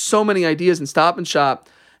up with so many ideas in Stop and Shop,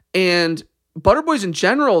 and Butterboys in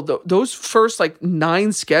general, those first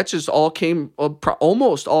 9 sketches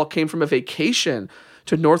almost all came from a vacation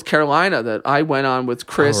to North Carolina that I went on with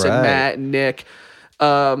Chris and Matt and Nick.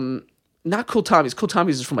 Not Cool Tommy's. Cool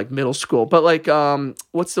Tommy's is from middle school, but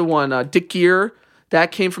what's the one? Dick Gear,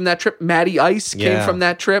 that came from that trip. Matty Ice came from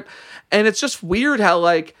that trip, and it's just weird how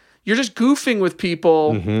you're just goofing with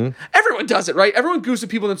people. Mm-hmm. Everyone does it, right? Everyone goofs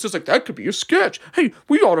with people, and it's just that could be a sketch. Hey,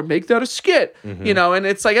 we ought to make that a skit, And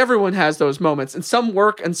it's everyone has those moments, and some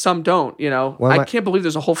work and some don't. I can't believe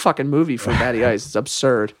there's a whole fucking movie for Matty Ice. It's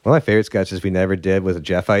absurd. One of my favorite sketches we never did was a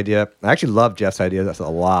Jeff idea. I actually love Jeff's idea. That's a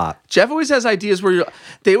lot. Jeff always has ideas where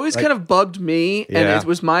they always kind of bugged me, and it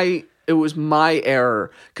was my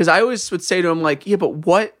error, because I always would say to him yeah, but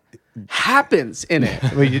what happens in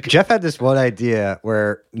it? Jeff had this one idea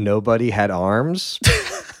where nobody had arms,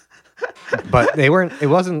 but they weren't. It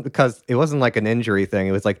wasn't like an injury thing.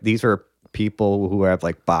 It was these were people who have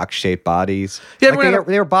box shaped bodies. Yeah,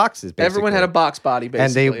 they were boxes. Basically. Everyone had a box body,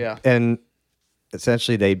 basically. And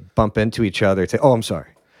essentially they bump into each other. Say, "Oh, I'm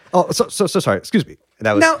sorry. Oh, so sorry. Excuse me."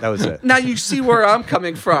 That was it. Now you see where I'm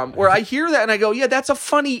coming from, where I hear that and I go, yeah, that's a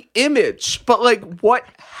funny image, but what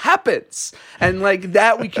happens? And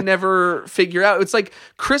that we can never figure out. It's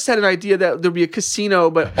Chris had an idea that there'd be a casino,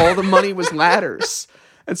 but all the money was ladders.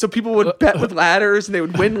 And so people would bet with ladders and they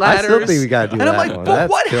would win ladders. I still think we got to do that. And I'm but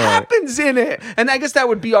what happens in it? And I guess that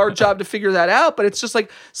would be our job to figure that out. But it's just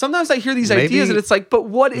sometimes I hear these ideas and it's but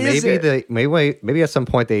what is it? Maybe at some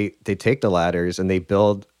point they take the ladders and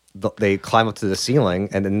they climb up to the ceiling,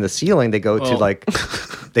 and in the ceiling they go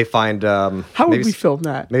to they find how would we film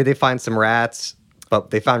that? Maybe they find some rats, but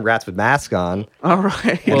they found rats with masks on. All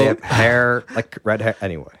right, and they have hair red hair.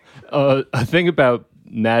 Anyway, a thing about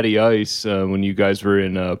Matty Ice when you guys were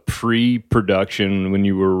in pre-production, when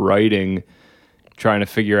you were writing, trying to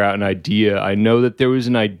figure out an idea. I know that there was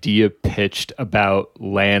an idea pitched about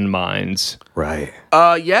landmines. Right.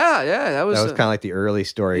 Yeah. That was kind of like the early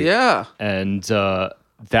story. Yeah. And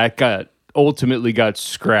that ultimately got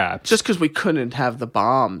scrapped. Just because we couldn't have the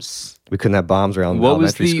bombs. We couldn't have bombs around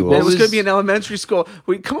elementary school. It was going to be an elementary school.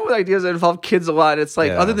 We come up with ideas that involve kids a lot. It's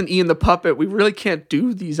other than Ian the Puppet, we really can't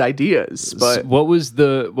do these ideas. But what was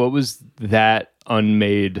that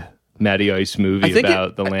unmade Matty Ice movie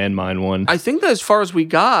about the landmine one? I think that as far as we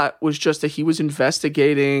got was just that he was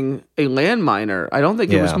investigating a landminer. I don't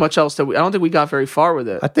think there was much else I don't think we got very far with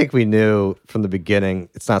it. I think we knew from the beginning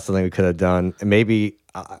it's not something we could have done. And maybe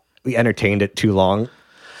we entertained it too long.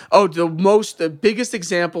 Oh, the biggest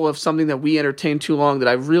example of something that we entertained too long that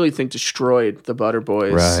I really think destroyed the Butter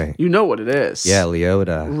Boys. Right. You know what it is. Yeah,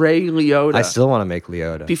 Liotta. Ray Liotta. I still want to make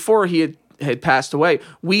Liotta. Before he had passed away,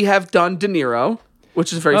 we have done De Niro,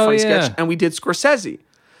 which is a very funny sketch, and we did Scorsese.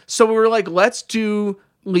 So we were let's do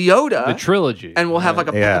Liotta. The trilogy. And we'll have a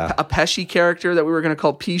Pesci character that we were going to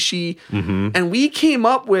call Pesci. Mm-hmm. And we came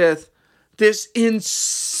up with this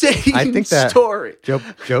insane story. Joe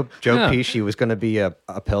Pesci was going to be a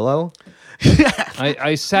pillow. Yeah.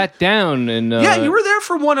 I sat down and you were there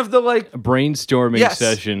for one of the brainstorming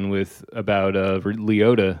session about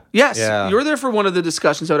Liotta. Yes, you were there for one of the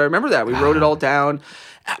discussions. I remember that we wrote it all down.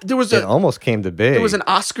 It almost came to be. There was an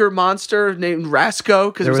Oscar monster named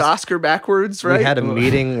Rasco because it was Oscar backwards, right? We had a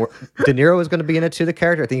meeting where De Niro was going to be in it too, the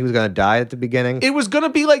character. I think he was going to die at the beginning. It was going to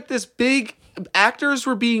be this big actors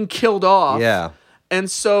were being killed off. Yeah. And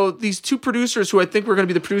so these two producers, who I think were going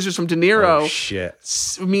to be the producers from De Niro,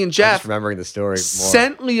 me and Jeff, I'm just remembering the story more.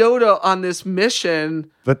 Sent Liotta on this mission.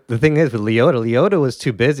 But the thing is with Liotta was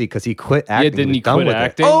too busy because he quit acting. Yeah, didn't he quit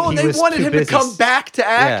acting? Oh, they wanted him to come back to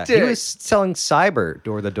acting. Yeah, he was selling cyber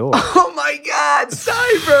door to door. Oh my God,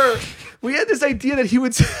 cyber! We had this idea that he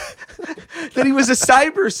would that he was a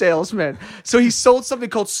cyber salesman, so he sold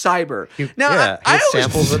something called cyber. I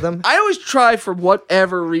samples with them. I always try, for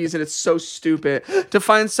whatever reason, it's so stupid, to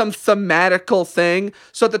find some thematical thing.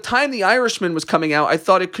 So at the time The Irishman was coming out, I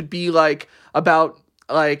thought it could be like about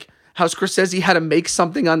like how Scorsese had to make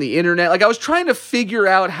something on the internet. Like I was trying to figure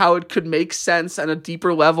out how it could make sense on a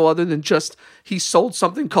deeper level other than just he sold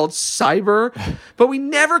something called cyber, but we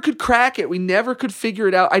never could crack it. We never could figure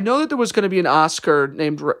it out. I know that there was going to be an Oscar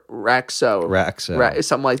named Raxo,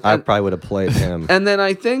 something like that. I probably would have played him. And then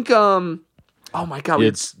I think, oh my God,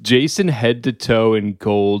 it's Jason head to toe in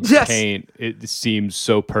gold paint. It seems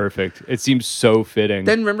so perfect. It seems so fitting.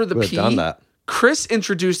 Then remember the P? Done that. Chris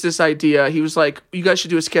introduced this idea. He was like, you guys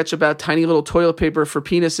should do a sketch about tiny little toilet paper for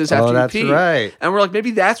penises after you pee. Right. And we're like,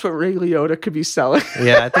 maybe that's what Ray Liotta could be selling.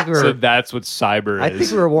 Yeah, I think we were. So that's what cyber is. I think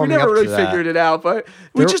we were warming up to that. We never really figured it out, but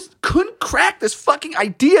we just couldn't crack this fucking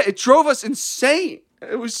idea. It drove us insane.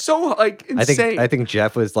 It was so like insane. I think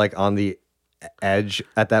Jeff was like on the edge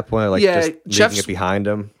at that point, like just leaving it behind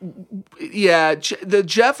him. Yeah, the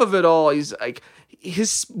Jeff of it all, he's like,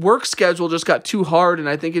 his work schedule just got too hard, and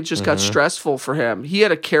I think it just got stressful for him. He had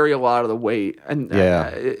to carry a lot of the weight, and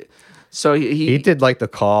so he did like the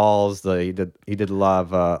calls. He did a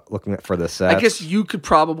lot of looking for the sets. I guess you could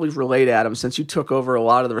probably relate, Adam, since you took over a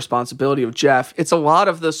lot of the responsibility of Jeff. It's a lot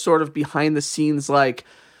of the sort of behind the scenes, like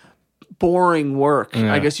boring work,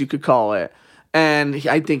 I guess you could call it. And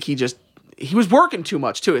I think he was working too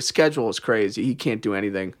much too. His schedule is crazy. He can't do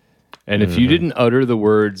anything. And if you didn't utter the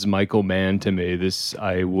words Michael Mann to me,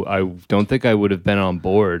 I don't think I would have been on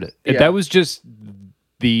board. Yeah. That was just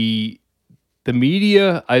the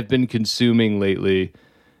media I've been consuming lately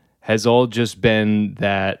has all just been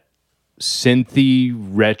that synthy,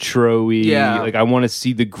 retro-y. Yeah. Like I want to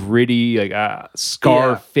see the gritty, like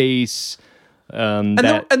Scarface. And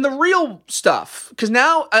the real stuff, because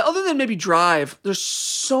now, other than maybe Drive, there's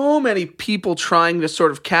so many people trying to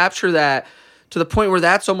sort of capture that to the point where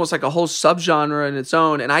that's almost like a whole subgenre in its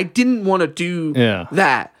own. And I didn't want to do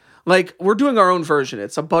that. Like, we're doing our own version.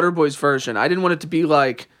 It's a Butter Boys version. I didn't want it to be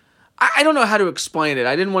like, I don't know how to explain it.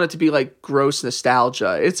 I didn't want it to be like gross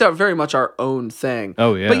nostalgia. It's very much our own thing.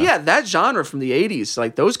 Oh, yeah. But yeah, that genre from the 80s,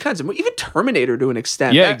 like those kinds of movies, even Terminator to an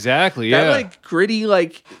extent. Yeah, exactly. Yeah. That like gritty,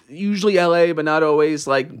 like usually LA, but not always,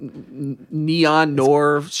 like neon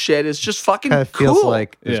noir shit is just fucking kind of cool. Feels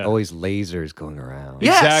like there's always lasers going around.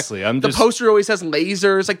 Yes. Exactly. The poster always has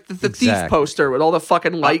lasers, like the Thief poster with all the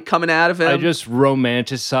fucking light coming out of him. I just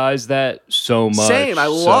romanticize that so much. Same, I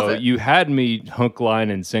love it. You had me hook, line,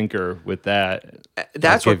 and sinker with that.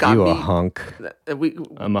 That's what got me. A hunk.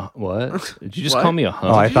 I'm a what? Did you just call me a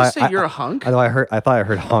hunk? Oh, Did you say you're a hunk? I thought I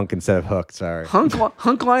heard hunk instead of hook. Sorry. Hunk,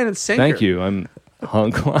 line, and sinker. Thank you. I'm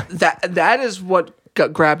hunk, line. That is what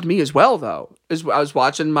grabbed me as well, though. I was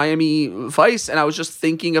watching Miami Vice, and I was just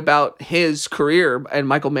thinking about his career and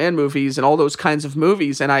Michael Mann movies and all those kinds of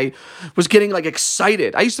movies, and I was getting like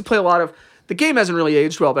excited. I used to play a lot of. The game hasn't really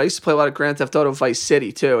aged well, but I used to play a lot of Grand Theft Auto Vice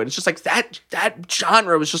City too, and it's just like that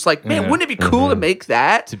genre was just like, man, wouldn't it be cool to make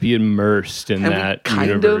that? To be immersed in that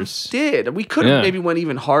universe. We kind of did. We could have maybe went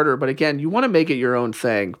even harder, but again, you want to make it your own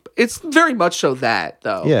thing. It's very much so that,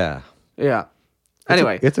 though. Yeah. Yeah.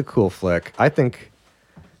 Anyway. It's a cool flick. I think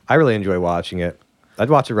I really enjoy watching it. I'd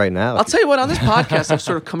watch it right now. I'll tell you what, on this podcast, I've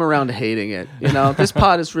sort of come around to hating it. You know, this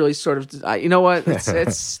pod is really sort of, you know what?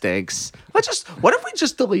 It stinks. What if we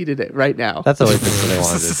just deleted it right now? That's always been what I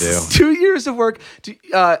wanted to do. 2 years of work.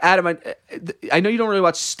 Adam, I know you don't really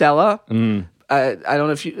watch Stella. I don't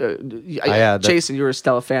know if you, Jason, you're a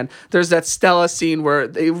Stella fan. There's that Stella scene where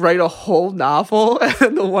they write a whole novel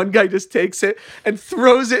and the one guy just takes it and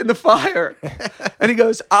throws it in the fire. And he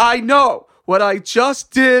goes, I know. What I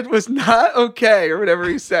just did was not okay, or whatever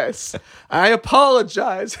he says. I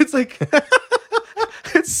apologize. It's like,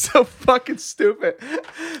 it's so fucking stupid.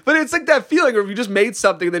 But it's like that feeling where if you just made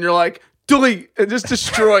something, then you're like, delete, and just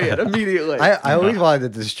destroy it immediately. I always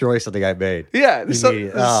wanted to destroy something I made. Yeah, there's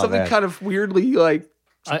something kind of weirdly like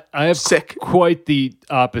I have sick. Quite the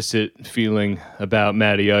opposite feeling about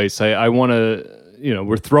Matty Ice. I want to...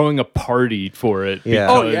 we're throwing a party for it. Yeah.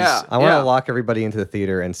 Oh, yeah. I want to lock everybody into the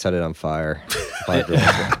theater and set it on fire.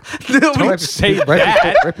 Don't say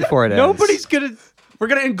that. Right before it ends. We're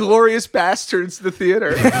going to Inglourious Bastards the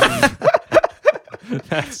theater.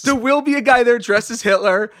 There will be a guy there dressed as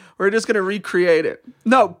Hitler. We're just going to recreate it.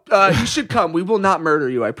 No, you should come. We will not murder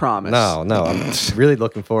you, I promise. No. I'm really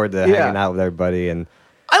looking forward to hanging out with everybody. And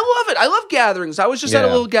I love it. I love gatherings. I was just at a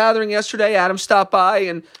little gathering yesterday. Adam stopped by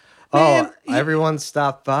and man, everyone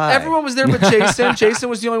stopped by. Everyone was there but Jason. Jason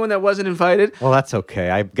was the only one that wasn't invited. Well, that's okay.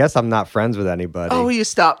 I guess I'm not friends with anybody. Oh, you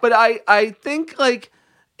stopped. But I think like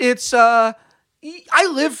it's I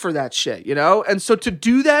live for that shit, you know? And so to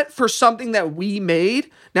do that for something that we made,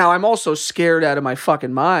 now I'm also scared out of my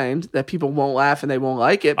fucking mind that people won't laugh and they won't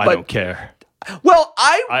like it. I don't care. Well,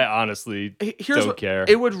 I honestly don't care.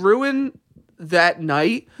 It would ruin that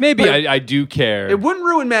night. Maybe I do care. It wouldn't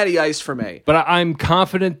ruin Matty Ice for me. But I'm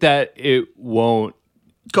confident that it won't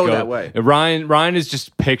go that way. Ryan is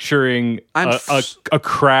just picturing a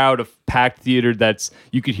crowd of packed theater that's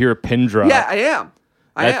you could hear a pin drop. Yeah, I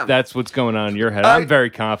am. That's what's going on in your head. I'm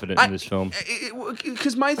very confident in this film.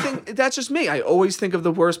 Because my thing, that's just me. I always think of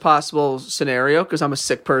the worst possible scenario because I'm a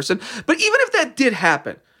sick person. But even if that did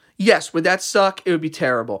happen, yes, would that suck? It would be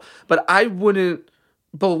terrible. But I wouldn't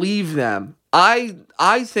believe them.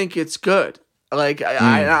 I think it's good. Like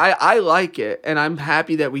I like it, and I'm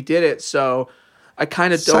happy that we did it. So I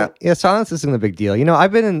kind of don't. Silence isn't a big deal. You know,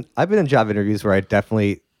 I've been in job interviews where I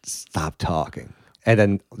definitely stopped talking and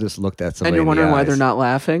then just looked at somebody. And you're wondering why they're not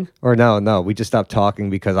laughing? Or no, we just stopped talking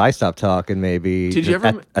because I stopped talking. Maybe did you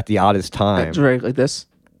ever at the oddest time? Right, like this.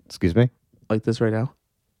 Excuse me. Like this right now.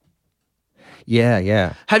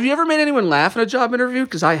 Yeah. Have you ever made anyone laugh in a job interview?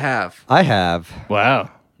 Because I have. I have.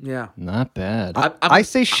 Wow. Yeah, not bad. I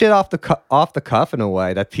say shit off the cuff in a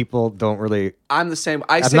way that people don't really. I'm the same.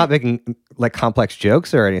 I'm not making like complex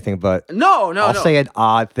jokes or anything, but I'll say an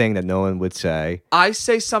odd thing that no one would say. I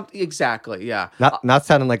say something exactly. Yeah, not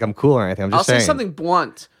sounding like I'm cool or anything. I'm just saying. I'll say something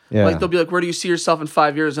blunt. Yeah. Like they'll be like, "Where do you see yourself in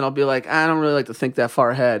 5 years?" And I'll be like, "I don't really like to think that far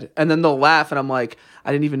ahead." And then they'll laugh, and I'm like,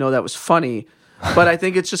 "I didn't even know that was funny." But I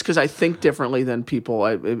think it's just because I think differently than people.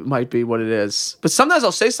 It might be what it is. But sometimes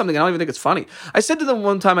I'll say something and I don't even think it's funny. I said to them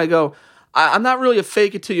one time, I go, I'm not really a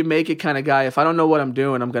fake it till you make it kind of guy. If I don't know what I'm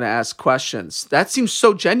doing, I'm going to ask questions. That seems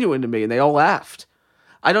so genuine to me. And they all laughed.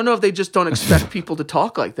 I don't know if they just don't expect people to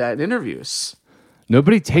talk like that in interviews.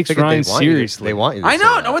 Nobody takes Ryan seriously. They want you to I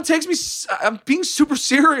know. No one takes me. I'm being super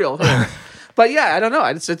serial here. But yeah, I don't know.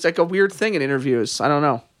 It's like a weird thing in interviews. I don't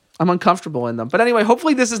know. I'm uncomfortable in them. But anyway,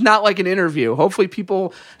 hopefully this is not like an interview. Hopefully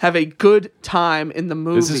people have a good time in the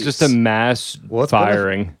movies. This is just a mass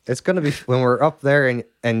firing. It's going to be when we're up there and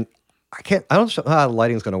I don't know how the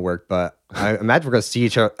lighting's going to work, but I imagine we're going to see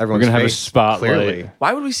everyone's face. We're going to have a spotlight. Clearly.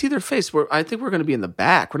 Why would we see their face? I think we're going to be in the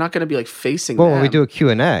back. We're not going to be like facing them. Well, when we do a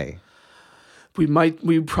Q&A.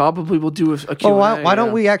 We probably will do a Q&A. Well, why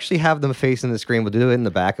don't we actually have them facing the screen? We'll do it in the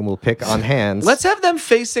back and we'll pick on hands. Let's have them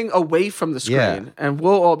facing away from the screen and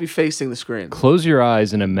we'll all be facing the screen. Close your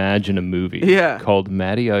eyes and imagine a movie called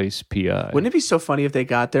Matty Ice PI. Wouldn't it be so funny if they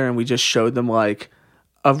got there and we just showed them like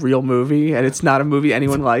a real movie and it's not a movie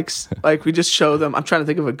anyone likes? Like we just show them, I'm trying to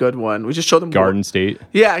think of a good one. We just show them Garden State.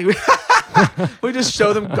 Yeah. We just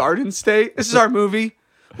show them Garden State. This is our movie.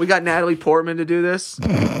 We got Natalie Portman to do this.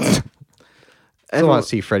 I want to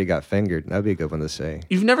see Freddy Got Fingered. That'd be a good one to say.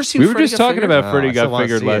 You've never seen Freddy Got Fingered? We were just talking about Freddy Got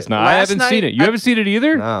Fingered last night. I haven't seen it. You haven't seen it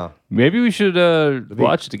either? No. Maybe we should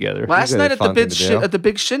watch it together. Last night at the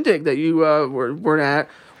big shindig that you were at,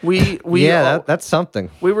 that's something.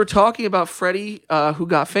 We were talking about Freddy Who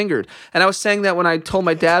Got Fingered. And I was saying that when I told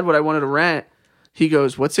my dad what I wanted to rent, he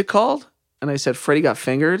goes, "What's it called?" And I said, "Freddy Got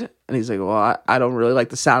Fingered." And he's like, "Well, I don't really like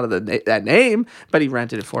the sound of that name," but he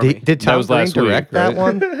rented it for me. Did Tom Green direct that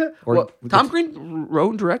one? Tom Green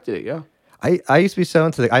wrote and directed it, yeah. I used to be so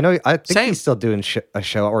into I think he's still doing a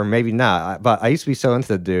show, or maybe not, but I used to be so into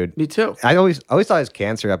the dude. Me too. I always thought his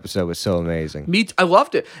cancer episode was so amazing. I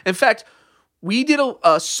loved it. In fact, we did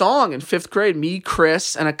a song in 5th grade, me,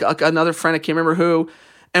 Chris, and another friend, I can't remember who,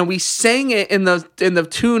 and we sang it in the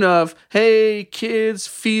tune of "Hey kids,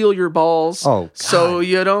 feel your balls, so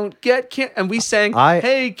you don't get cancer." And we sang,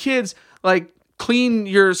 "Hey kids, like clean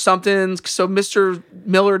your something." So Mr.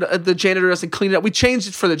 Miller, the janitor, doesn't clean it up. We changed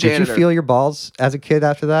it for the janitor. Did you feel your balls as a kid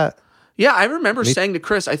after that? Yeah, I remember saying to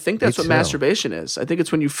Chris, "I think that's what masturbation is. I think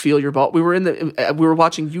it's when you feel your ball." We were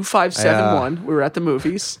watching U571. We were at the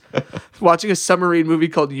movies, watching a submarine movie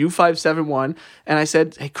called U571, and I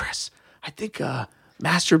said, "Hey Chris, I think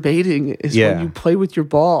masturbating is when you play with your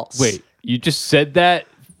balls." Wait, you just said that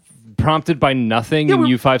prompted by nothing in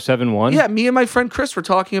U571? Yeah, me and my friend Chris were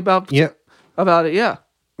talking about it. Yeah,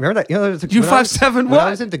 remember that? There was U571. When I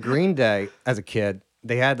was into Green Day as a kid,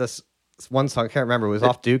 they had this one song. I can't remember. It was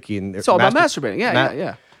off Dookie, and it's all about masturbating.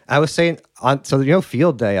 Yeah. I was saying,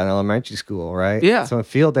 field day on elementary school, right? Yeah. So on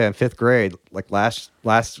field day in 5th grade, like last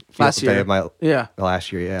field day of my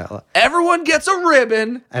last year, yeah. Everyone gets a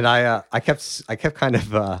ribbon. And I kept kind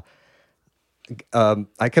of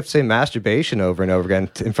I kept saying masturbation over and over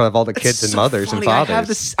again in front of all the kids and mothers and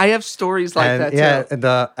fathers. I have stories like that too. Yeah, and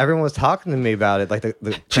everyone was talking to me about it, like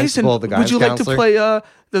the principal, the guidance would you counselor. like to play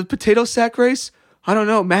the potato sack race? I don't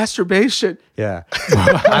know, masturbation. Yeah.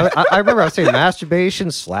 I remember I was saying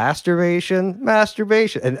masturbation,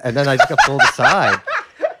 masturbation. And then I just got pulled aside.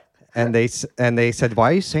 And they said,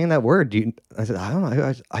 why are you saying that word? I said, I don't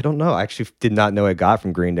know. I don't know. I actually did not know I got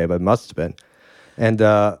from Green Day, but it must have been.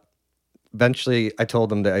 And eventually I told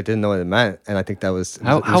them that I didn't know what it meant. And I think that was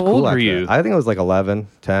How cool old were you? I think it was like 11.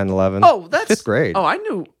 Oh, that's 5th grade. Oh, I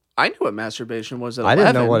knew what masturbation was at 11. I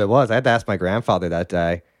didn't know what it was. I had to ask my grandfather that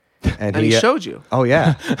day. And he showed you. Oh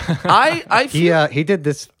yeah. He did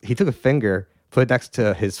this. He took a finger, put it next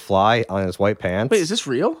to his fly on his white pants. Wait, is this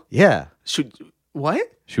real? Yeah. What?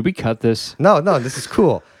 Should we cut this? No, this is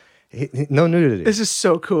cool. No nudity. This is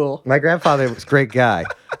so cool. My grandfather was a great guy.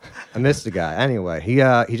 I missed the guy. Anyway, he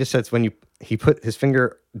just said when he put his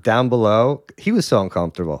finger down below, he was so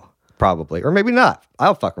uncomfortable. Probably, or maybe not. I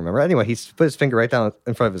don't fucking remember. Anyway, he put his finger right down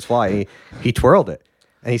in front of his fly. And he twirled it,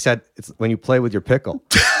 and he said, "It's when you play with your pickle."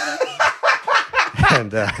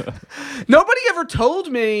 And nobody ever told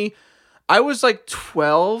me. I was like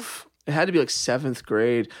 12. It had to be like 7th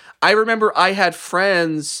grade. I remember I had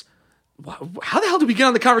friends. How the hell did we get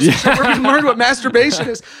on the conversation where we learned what masturbation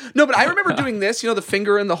is? No, but I remember doing this, the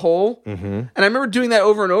finger in the hole. Mm-hmm. And I remember doing that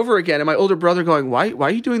over and over again. And my older brother going, why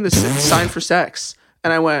are you doing this sign for sex?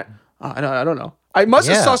 And I went, I don't know. I must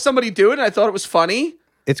have saw somebody do it and I thought it was funny.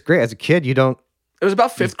 It's great. As a kid, you don't. It was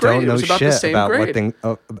about 5th grade. It was about the same grade.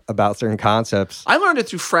 About certain concepts. I learned it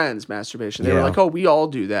through friends, masturbation. They were like, oh, we all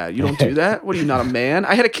do that. You don't do that? What are you, not a man?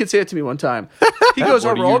 I had a kid say it to me one time. He goes,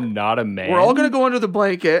 what, are you not a man? We're all going to go under the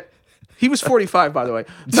blanket. He was 45, by the way.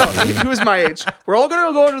 No, he was my age. We're all going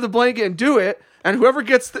to go under the blanket and do it. And whoever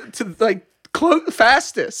gets to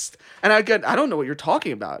fastest. And I don't know what you're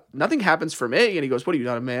talking about. Nothing happens for me. And he goes, what are you,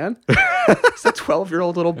 not a man? It's a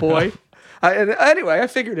 12-year-old little boy. Anyway, I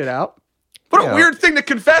figured it out. What a weird thing to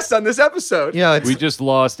confess on this episode. We just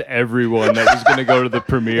lost everyone that was going to go to the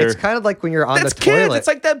premiere. It's kind of like when you're on the toilet. Kids. It's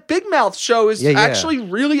like that Big Mouth show is actually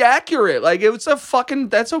really accurate. Like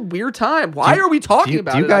that's a weird time. Why are we talking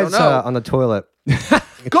about it? Do you guys on the toilet?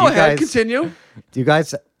 Go ahead, continue. Do you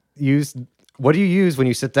guys what do you use when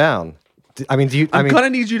you sit down? I'm gonna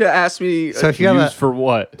need you to ask me. So if you have for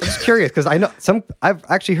what? I'm just curious because I know I've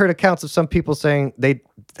actually heard accounts of some people saying they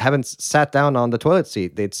haven't sat down on the toilet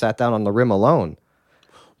seat; they'd sat down on the rim alone.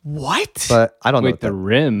 What? But I don't know. The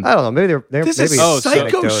rim. I don't know. Maybe they're this is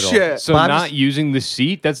psycho shit. So not using the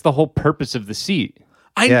seat. That's the whole purpose of the seat.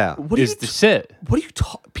 To sit. What do you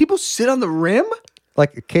talk? People sit on the rim.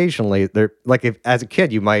 Like occasionally, they're like if as a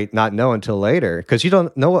kid you might not know until later because you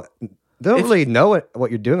don't know what. They don't really know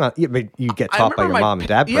what you're doing. You get taught by your mom and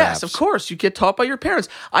dad, perhaps. Yes, of course. You get taught by your parents.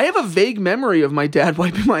 I have a vague memory of my dad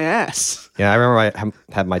wiping my ass. Yeah, I remember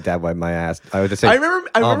I had my dad wipe my ass. I would just say, I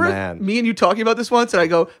remember me and you talking about this once, and I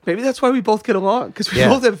go, maybe that's why we both get along, because we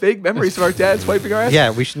both have vague memories of our dads wiping our ass.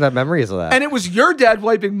 Yeah, we should have memories of that. And it was your dad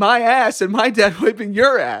wiping my ass and my dad wiping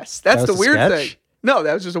your ass. That's the weird thing. No,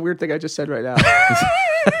 that was just a weird thing I just said right now.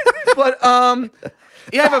 But, I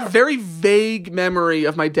have a very vague memory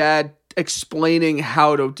of my dad explaining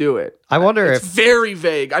how to do it. I wonder it's very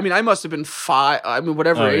vague. I mean, I must have been 5. I mean,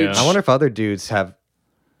 whatever age. I wonder if other dudes have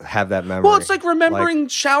that memory. Well, it's like remembering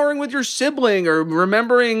showering with your sibling or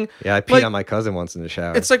remembering. Yeah, I peed on my cousin once in the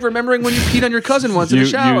shower. It's like remembering when you peed on your cousin once in the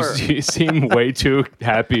shower. You seem way too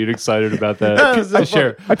happy and excited about that.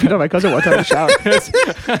 Sure. I peed on my cousin one time in the shower.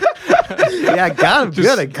 Yeah, I got him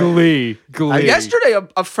good. Glee. Yesterday,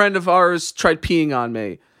 a friend of ours tried peeing on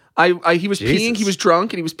me. He was peeing, he was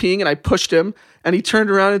drunk, and he was peeing, and I pushed him, and he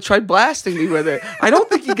turned around and tried blasting me with it. I don't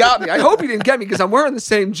think he got me. I hope he didn't get me, because I'm wearing the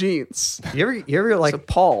same jeans. You ever like... It's a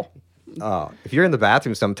Paul. Oh, if you're in the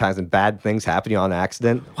bathroom sometimes and bad things happen to you on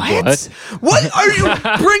accident. What are you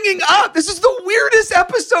bringing up? This is the weirdest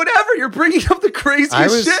episode ever. You're bringing up the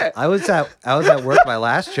craziest shit. I was at work my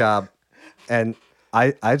last job, and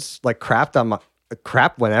I just like crap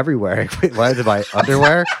went everywhere. Went into my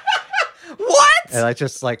underwear. What? And I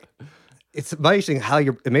just like, it's amazing how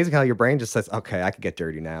your brain just says, okay, I could get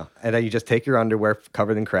dirty now. And then you just take your underwear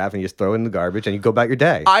covered in crap and you just throw it in the garbage and you go about your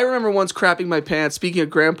day. I remember once crapping my pants, speaking of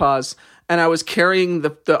grandpas, and I was carrying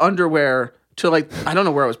the underwear to I don't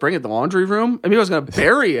know where I was bringing it, the laundry room. I mean, I was going to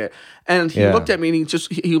bury it. And he looked at me and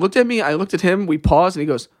he looked at me. I looked at him. We paused and he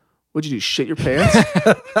goes, what'd you do? Shit your pants?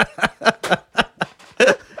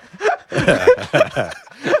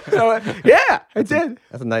 Yeah, I did.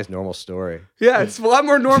 That's a nice normal story. Yeah, it's a lot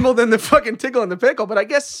more normal than the fucking tickle and the pickle. But I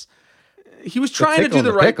guess he was trying to do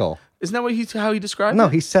the right. Pickle. Isn't that how he described it? No,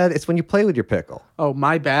 he said it's when you play with your pickle. Oh,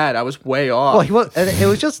 my bad. I was way off. Well, it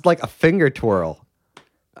was just like a finger twirl.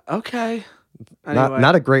 Okay. Anyway,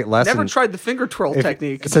 not a great lesson. Never tried the finger twirl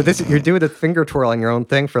technique. So you're doing the finger twirl on your own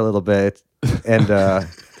thing for a little bit, and the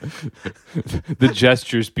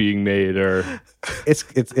gestures being made are it's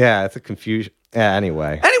a confusion. Yeah.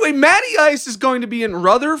 Anyway, Matty Ice is going to be in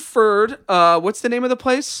Rutherford. What's the name of the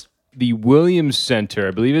place? The Williams Center.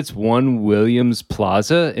 I believe it's 1 Williams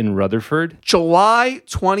Plaza in Rutherford. July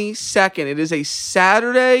 22nd. It is a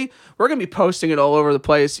Saturday. We're going to be posting it all over the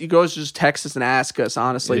place. You guys just text us and ask us,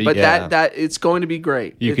 honestly. But that it's going to be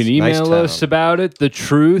great. You can email us about it. The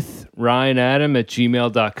truth,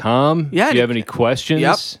 RyanAdam@gmail.com. Yeah. If you have any questions.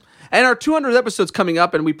 Yep. And our 200th episode's coming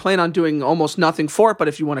up, and we plan on doing almost nothing for it. But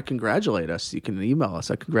if you want to congratulate us, you can email us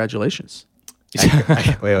at congratulations.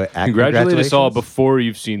 Wait, congratulate us all before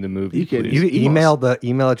you've seen the movie. You email the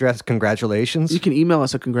email address congratulations. You can email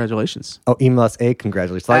us at congratulations. Oh, email us a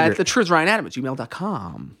congratulations at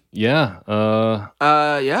thetruth@RyanAdam@gmail.com. Yeah.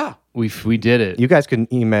 Yeah. We did it. You guys can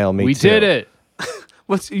email me. We did it.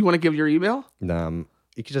 You want to give your email? You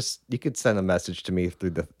could send a message to me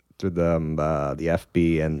through the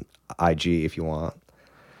FB and IG if you want.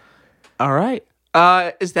 All right.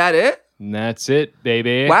 Is that it? And that's it,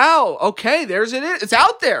 baby. Wow. Okay, there's it. It's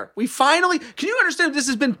out there. We finally. Can you understand? This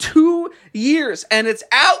has been 2 years, and it's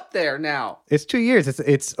out there now. It's 2 years.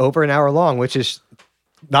 It's over an hour long, which is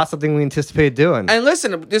not something we anticipated doing. And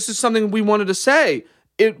listen, this is something we wanted to say.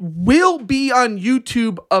 It will be on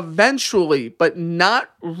YouTube eventually, but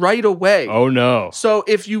not right away. Oh, no. So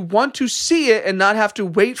if you want to see it and not have to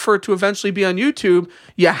wait for it to eventually be on YouTube,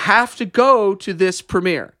 you have to go to this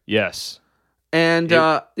premiere. Yes. And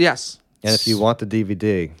yes. And if you want the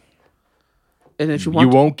DVD. And if you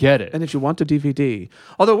won't get it. And if you want the DVD.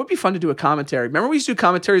 Although it would be fun to do a commentary. Remember we used to do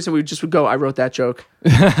commentaries and we just would go, I wrote that joke.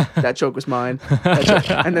 That joke was mine.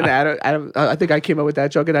 And then Adam, I think I came up with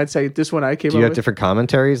that joke and I'd say this one I came up with. Do you have different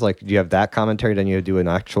commentaries? Like, do you have that commentary, then you do an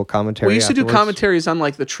actual commentary We used to do commentaries on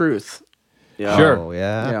like The Truth. Yeah. Sure. Oh,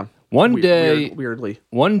 yeah. Yeah. One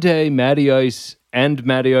day, Matty Ice and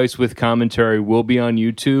Matty Ice with commentary will be on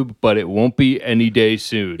YouTube, but it won't be any day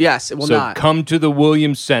soon. Yes, it will not. So come to the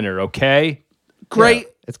Williams Center, okay? Great. Yeah,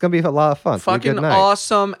 it's going to be a lot of fun. Fucking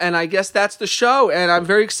awesome. And I guess that's the show. And I'm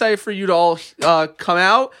very excited for you to all come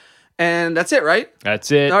out. And that's it, right?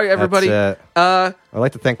 That's it. All right, everybody. That's it. I'd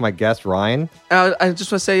like to thank my guest, Ryan. I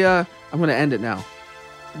just want to say I'm going to end it now.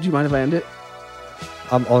 Do you mind if I end it?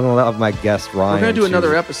 I'm going to let my guest, Ryan. We're going to do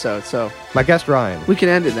another episode, so. My guest, Ryan. We can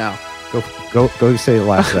end it now. Go say the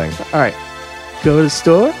last thing. All right. Go to the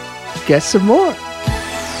store, get some more.